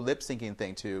attribute the whole lip syncing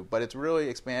thing to, but it's really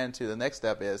expanded to the next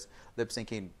step is lip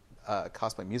syncing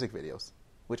cosplay music videos,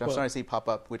 which I'm starting to see pop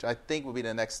up, which I think will be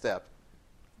the next step.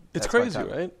 It's crazy,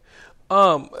 right?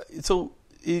 So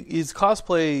is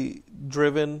cosplay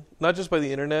driven not just by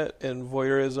the internet and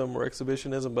voyeurism or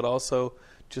exhibitionism, but also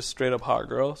just straight up hot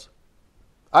girls?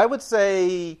 I would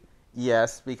say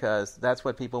yes, because that's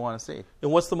what people want to see.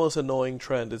 And what's the most annoying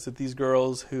trend? Is it these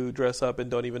girls who dress up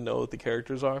and don't even know what the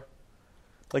characters are?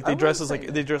 Like they dress as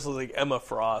like Emma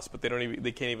Frost, but they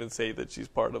can't even say that she's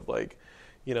part of they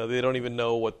don't even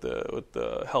know what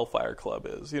the Hellfire Club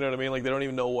is. You know what I mean? Like they don't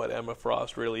even know what Emma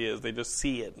Frost really is. They just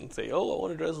see it and say, "Oh, I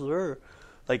want to dress as her."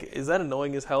 Like, is that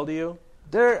annoying as hell to you?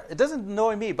 It doesn't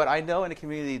annoy me, but I know in the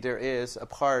community there is a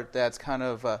part that's kind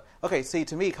of okay. See,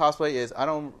 to me, cosplay is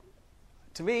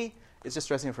to me, it's just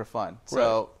dressing for fun.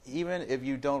 So even if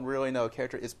you don't really know a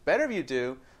character, it's better if you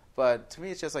do. But to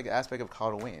me, it's just like an aspect of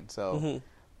Halloween. So,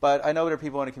 but I know there are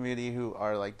people in the community who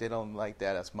are like they don't like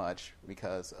that as much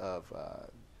because of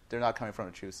they're not coming from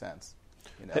a true sense.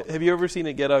 You know? Have you ever seen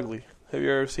it get ugly? Have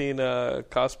you ever seen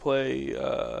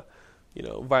cosplay,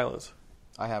 violence?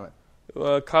 I haven't.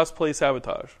 Cosplay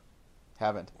sabotage.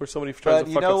 Haven't. Where somebody tries to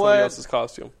fuck up somebody else's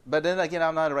costume. But then again,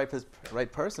 I'm not the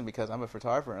right person because I'm a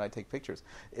photographer and I take pictures.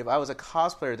 If I was a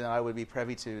cosplayer, then I would be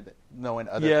privy to knowing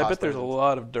other cosplayers. Yeah, I bet there's a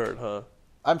lot of dirt, huh?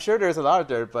 I'm sure there's a lot of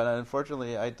dirt, but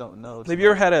unfortunately, I don't know. Have you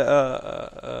ever had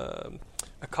a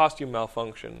costume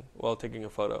malfunction while taking a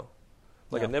photo?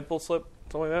 Like a nipple slip,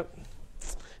 something like that?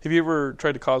 Have you ever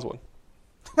tried to cause one?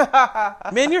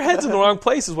 Man, your head's in the wrong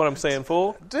place is what I'm saying,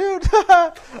 fool. Dude,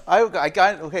 so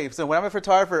when I'm a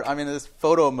photographer, I'm in this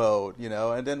photo mode,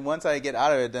 and then once I get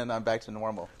out of it, then I'm back to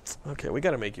normal. Okay, we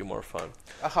got to make you more fun.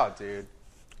 Oh, dude.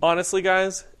 Honestly,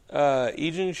 guys,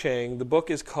 Ijin Chang, the book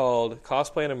is called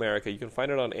Cosplay in America. You can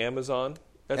find it on Amazon.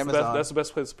 That's the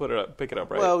best place to pick it up,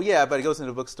 right? Well, yeah, but it goes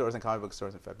into bookstores and comic book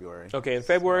stores in February. Okay, in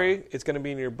February, it's going to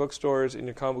be in your bookstores, in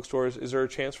your comic book stores. Is there a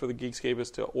chance for the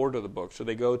Geekscapists to order the book? Should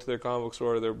they go to their comic book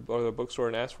store or their bookstore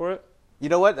and ask for it? You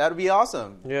know what? That would be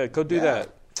awesome. Yeah, go do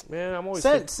that. Man, I'm always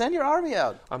send your army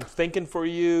out. I'm thinking for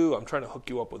you. I'm trying to hook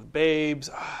you up with babes.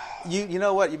 You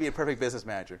know what? You'd be a perfect business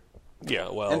manager. Yeah,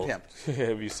 well. And pimp.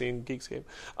 Have you seen Geekscape?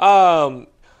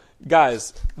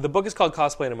 Guys, the book is called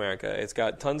Cosplay in America. It's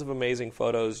got tons of amazing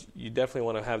photos. You definitely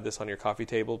want to have this on your coffee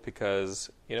table because,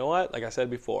 you know what? Like I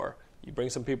said before, you bring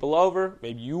some people over.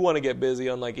 Maybe you want to get busy,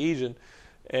 unlike Ijin,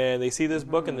 and they see this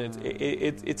book, and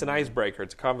it's an icebreaker.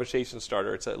 It's a conversation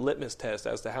starter. It's a litmus test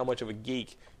as to how much of a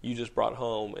geek you just brought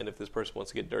home and if this person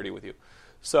wants to get dirty with you.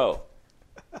 So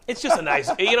it's just a nice,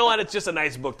 you know what? It's just a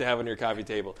nice book to have on your coffee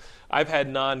table. I've had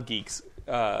non-geeks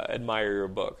admire your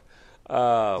book.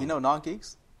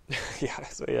 Non-geeks?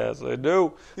 Yes, I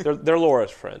do. They're Laura's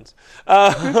friends.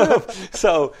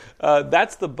 So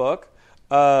that's the book.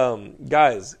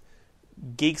 Guys,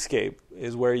 Geekscape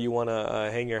is where you want to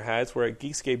hang your hats. We're at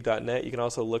Geekscape.net. You can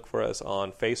also look for us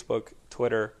on Facebook,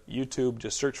 Twitter, YouTube.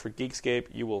 Just search for Geekscape.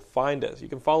 You will find us. You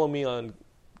can follow me on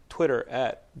Twitter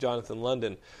at Jonathan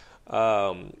London.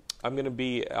 I'm going to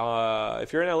be,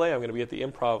 if you're in LA, I'm going to be at the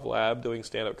Improv Lab doing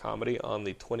stand-up comedy on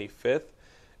the 25th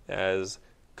as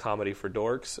Comedy for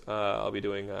Dorks. I'll be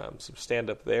doing some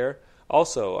stand-up there.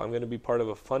 Also, I'm going to be part of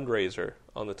a fundraiser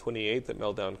on the 28th at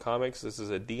Meltdown Comics. This is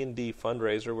a D&D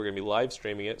fundraiser. We're going to be live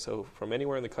streaming it. So from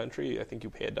anywhere in the country, I think you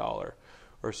pay $1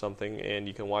 or something, and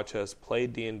you can watch us play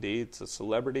D&D. It's a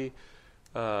celebrity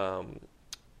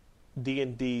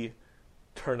D&D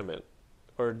tournament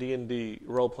or D&D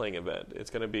role-playing event.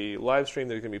 It's going to be live streamed.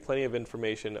 There's going to be plenty of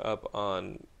information up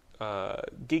on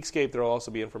Geekscape. There will also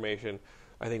be information.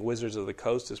 I think Wizards of the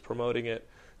Coast is promoting it,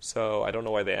 so I don't know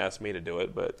why they asked me to do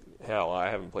it, but hell, I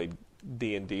haven't played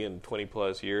D&D in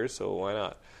 20-plus years, so why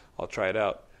not? I'll try it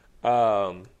out.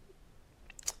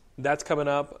 That's coming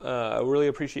up. I really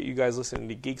appreciate you guys listening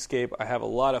to Geekscape. I have a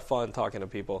lot of fun talking to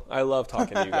people. I love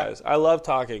talking to you guys. I love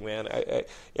talking, man.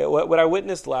 What I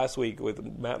witnessed last week with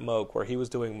Matt Moak, where he was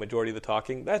doing majority of the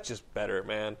talking, that's just better,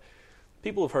 man.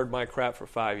 People have heard my crap for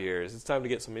 5 years. It's time to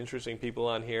get some interesting people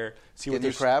on here. See what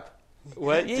their crap.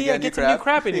 What? Yeah, get some new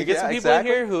crap in here. Get some people in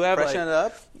here who have freshen it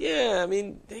up. Yeah, I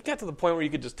mean, it got to the point where you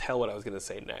could just tell what I was going to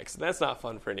say next, and that's not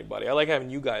fun for anybody. I like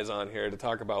having you guys on here to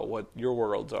talk about what your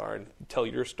worlds are and tell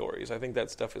your stories. I think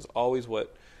that stuff is always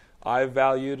what I've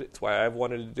valued. It's why I've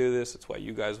wanted to do this. It's why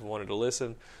you guys have wanted to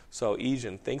listen. So,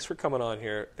 Ijin, thanks for coming on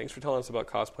here. Thanks for telling us about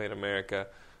Cosplay in America.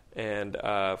 And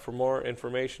for more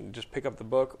information, just pick up the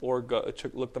book or go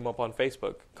look them up on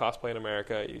Facebook. Cosplay in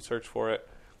America. You search for it.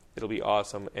 It'll be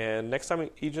awesome. And next time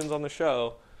Ijin's on the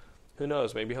show, who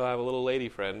knows? Maybe he'll have a little lady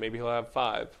friend. Maybe he'll have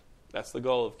 5. That's the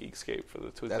goal of Geekscape for the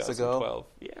 2012. That's the goal?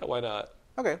 Yeah, why not?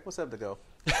 Okay, we'll set up the goal.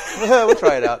 We'll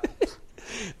try it out.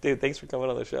 Dude, thanks for coming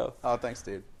on the show. Oh, thanks,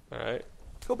 dude. All right.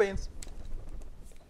 Cool beans.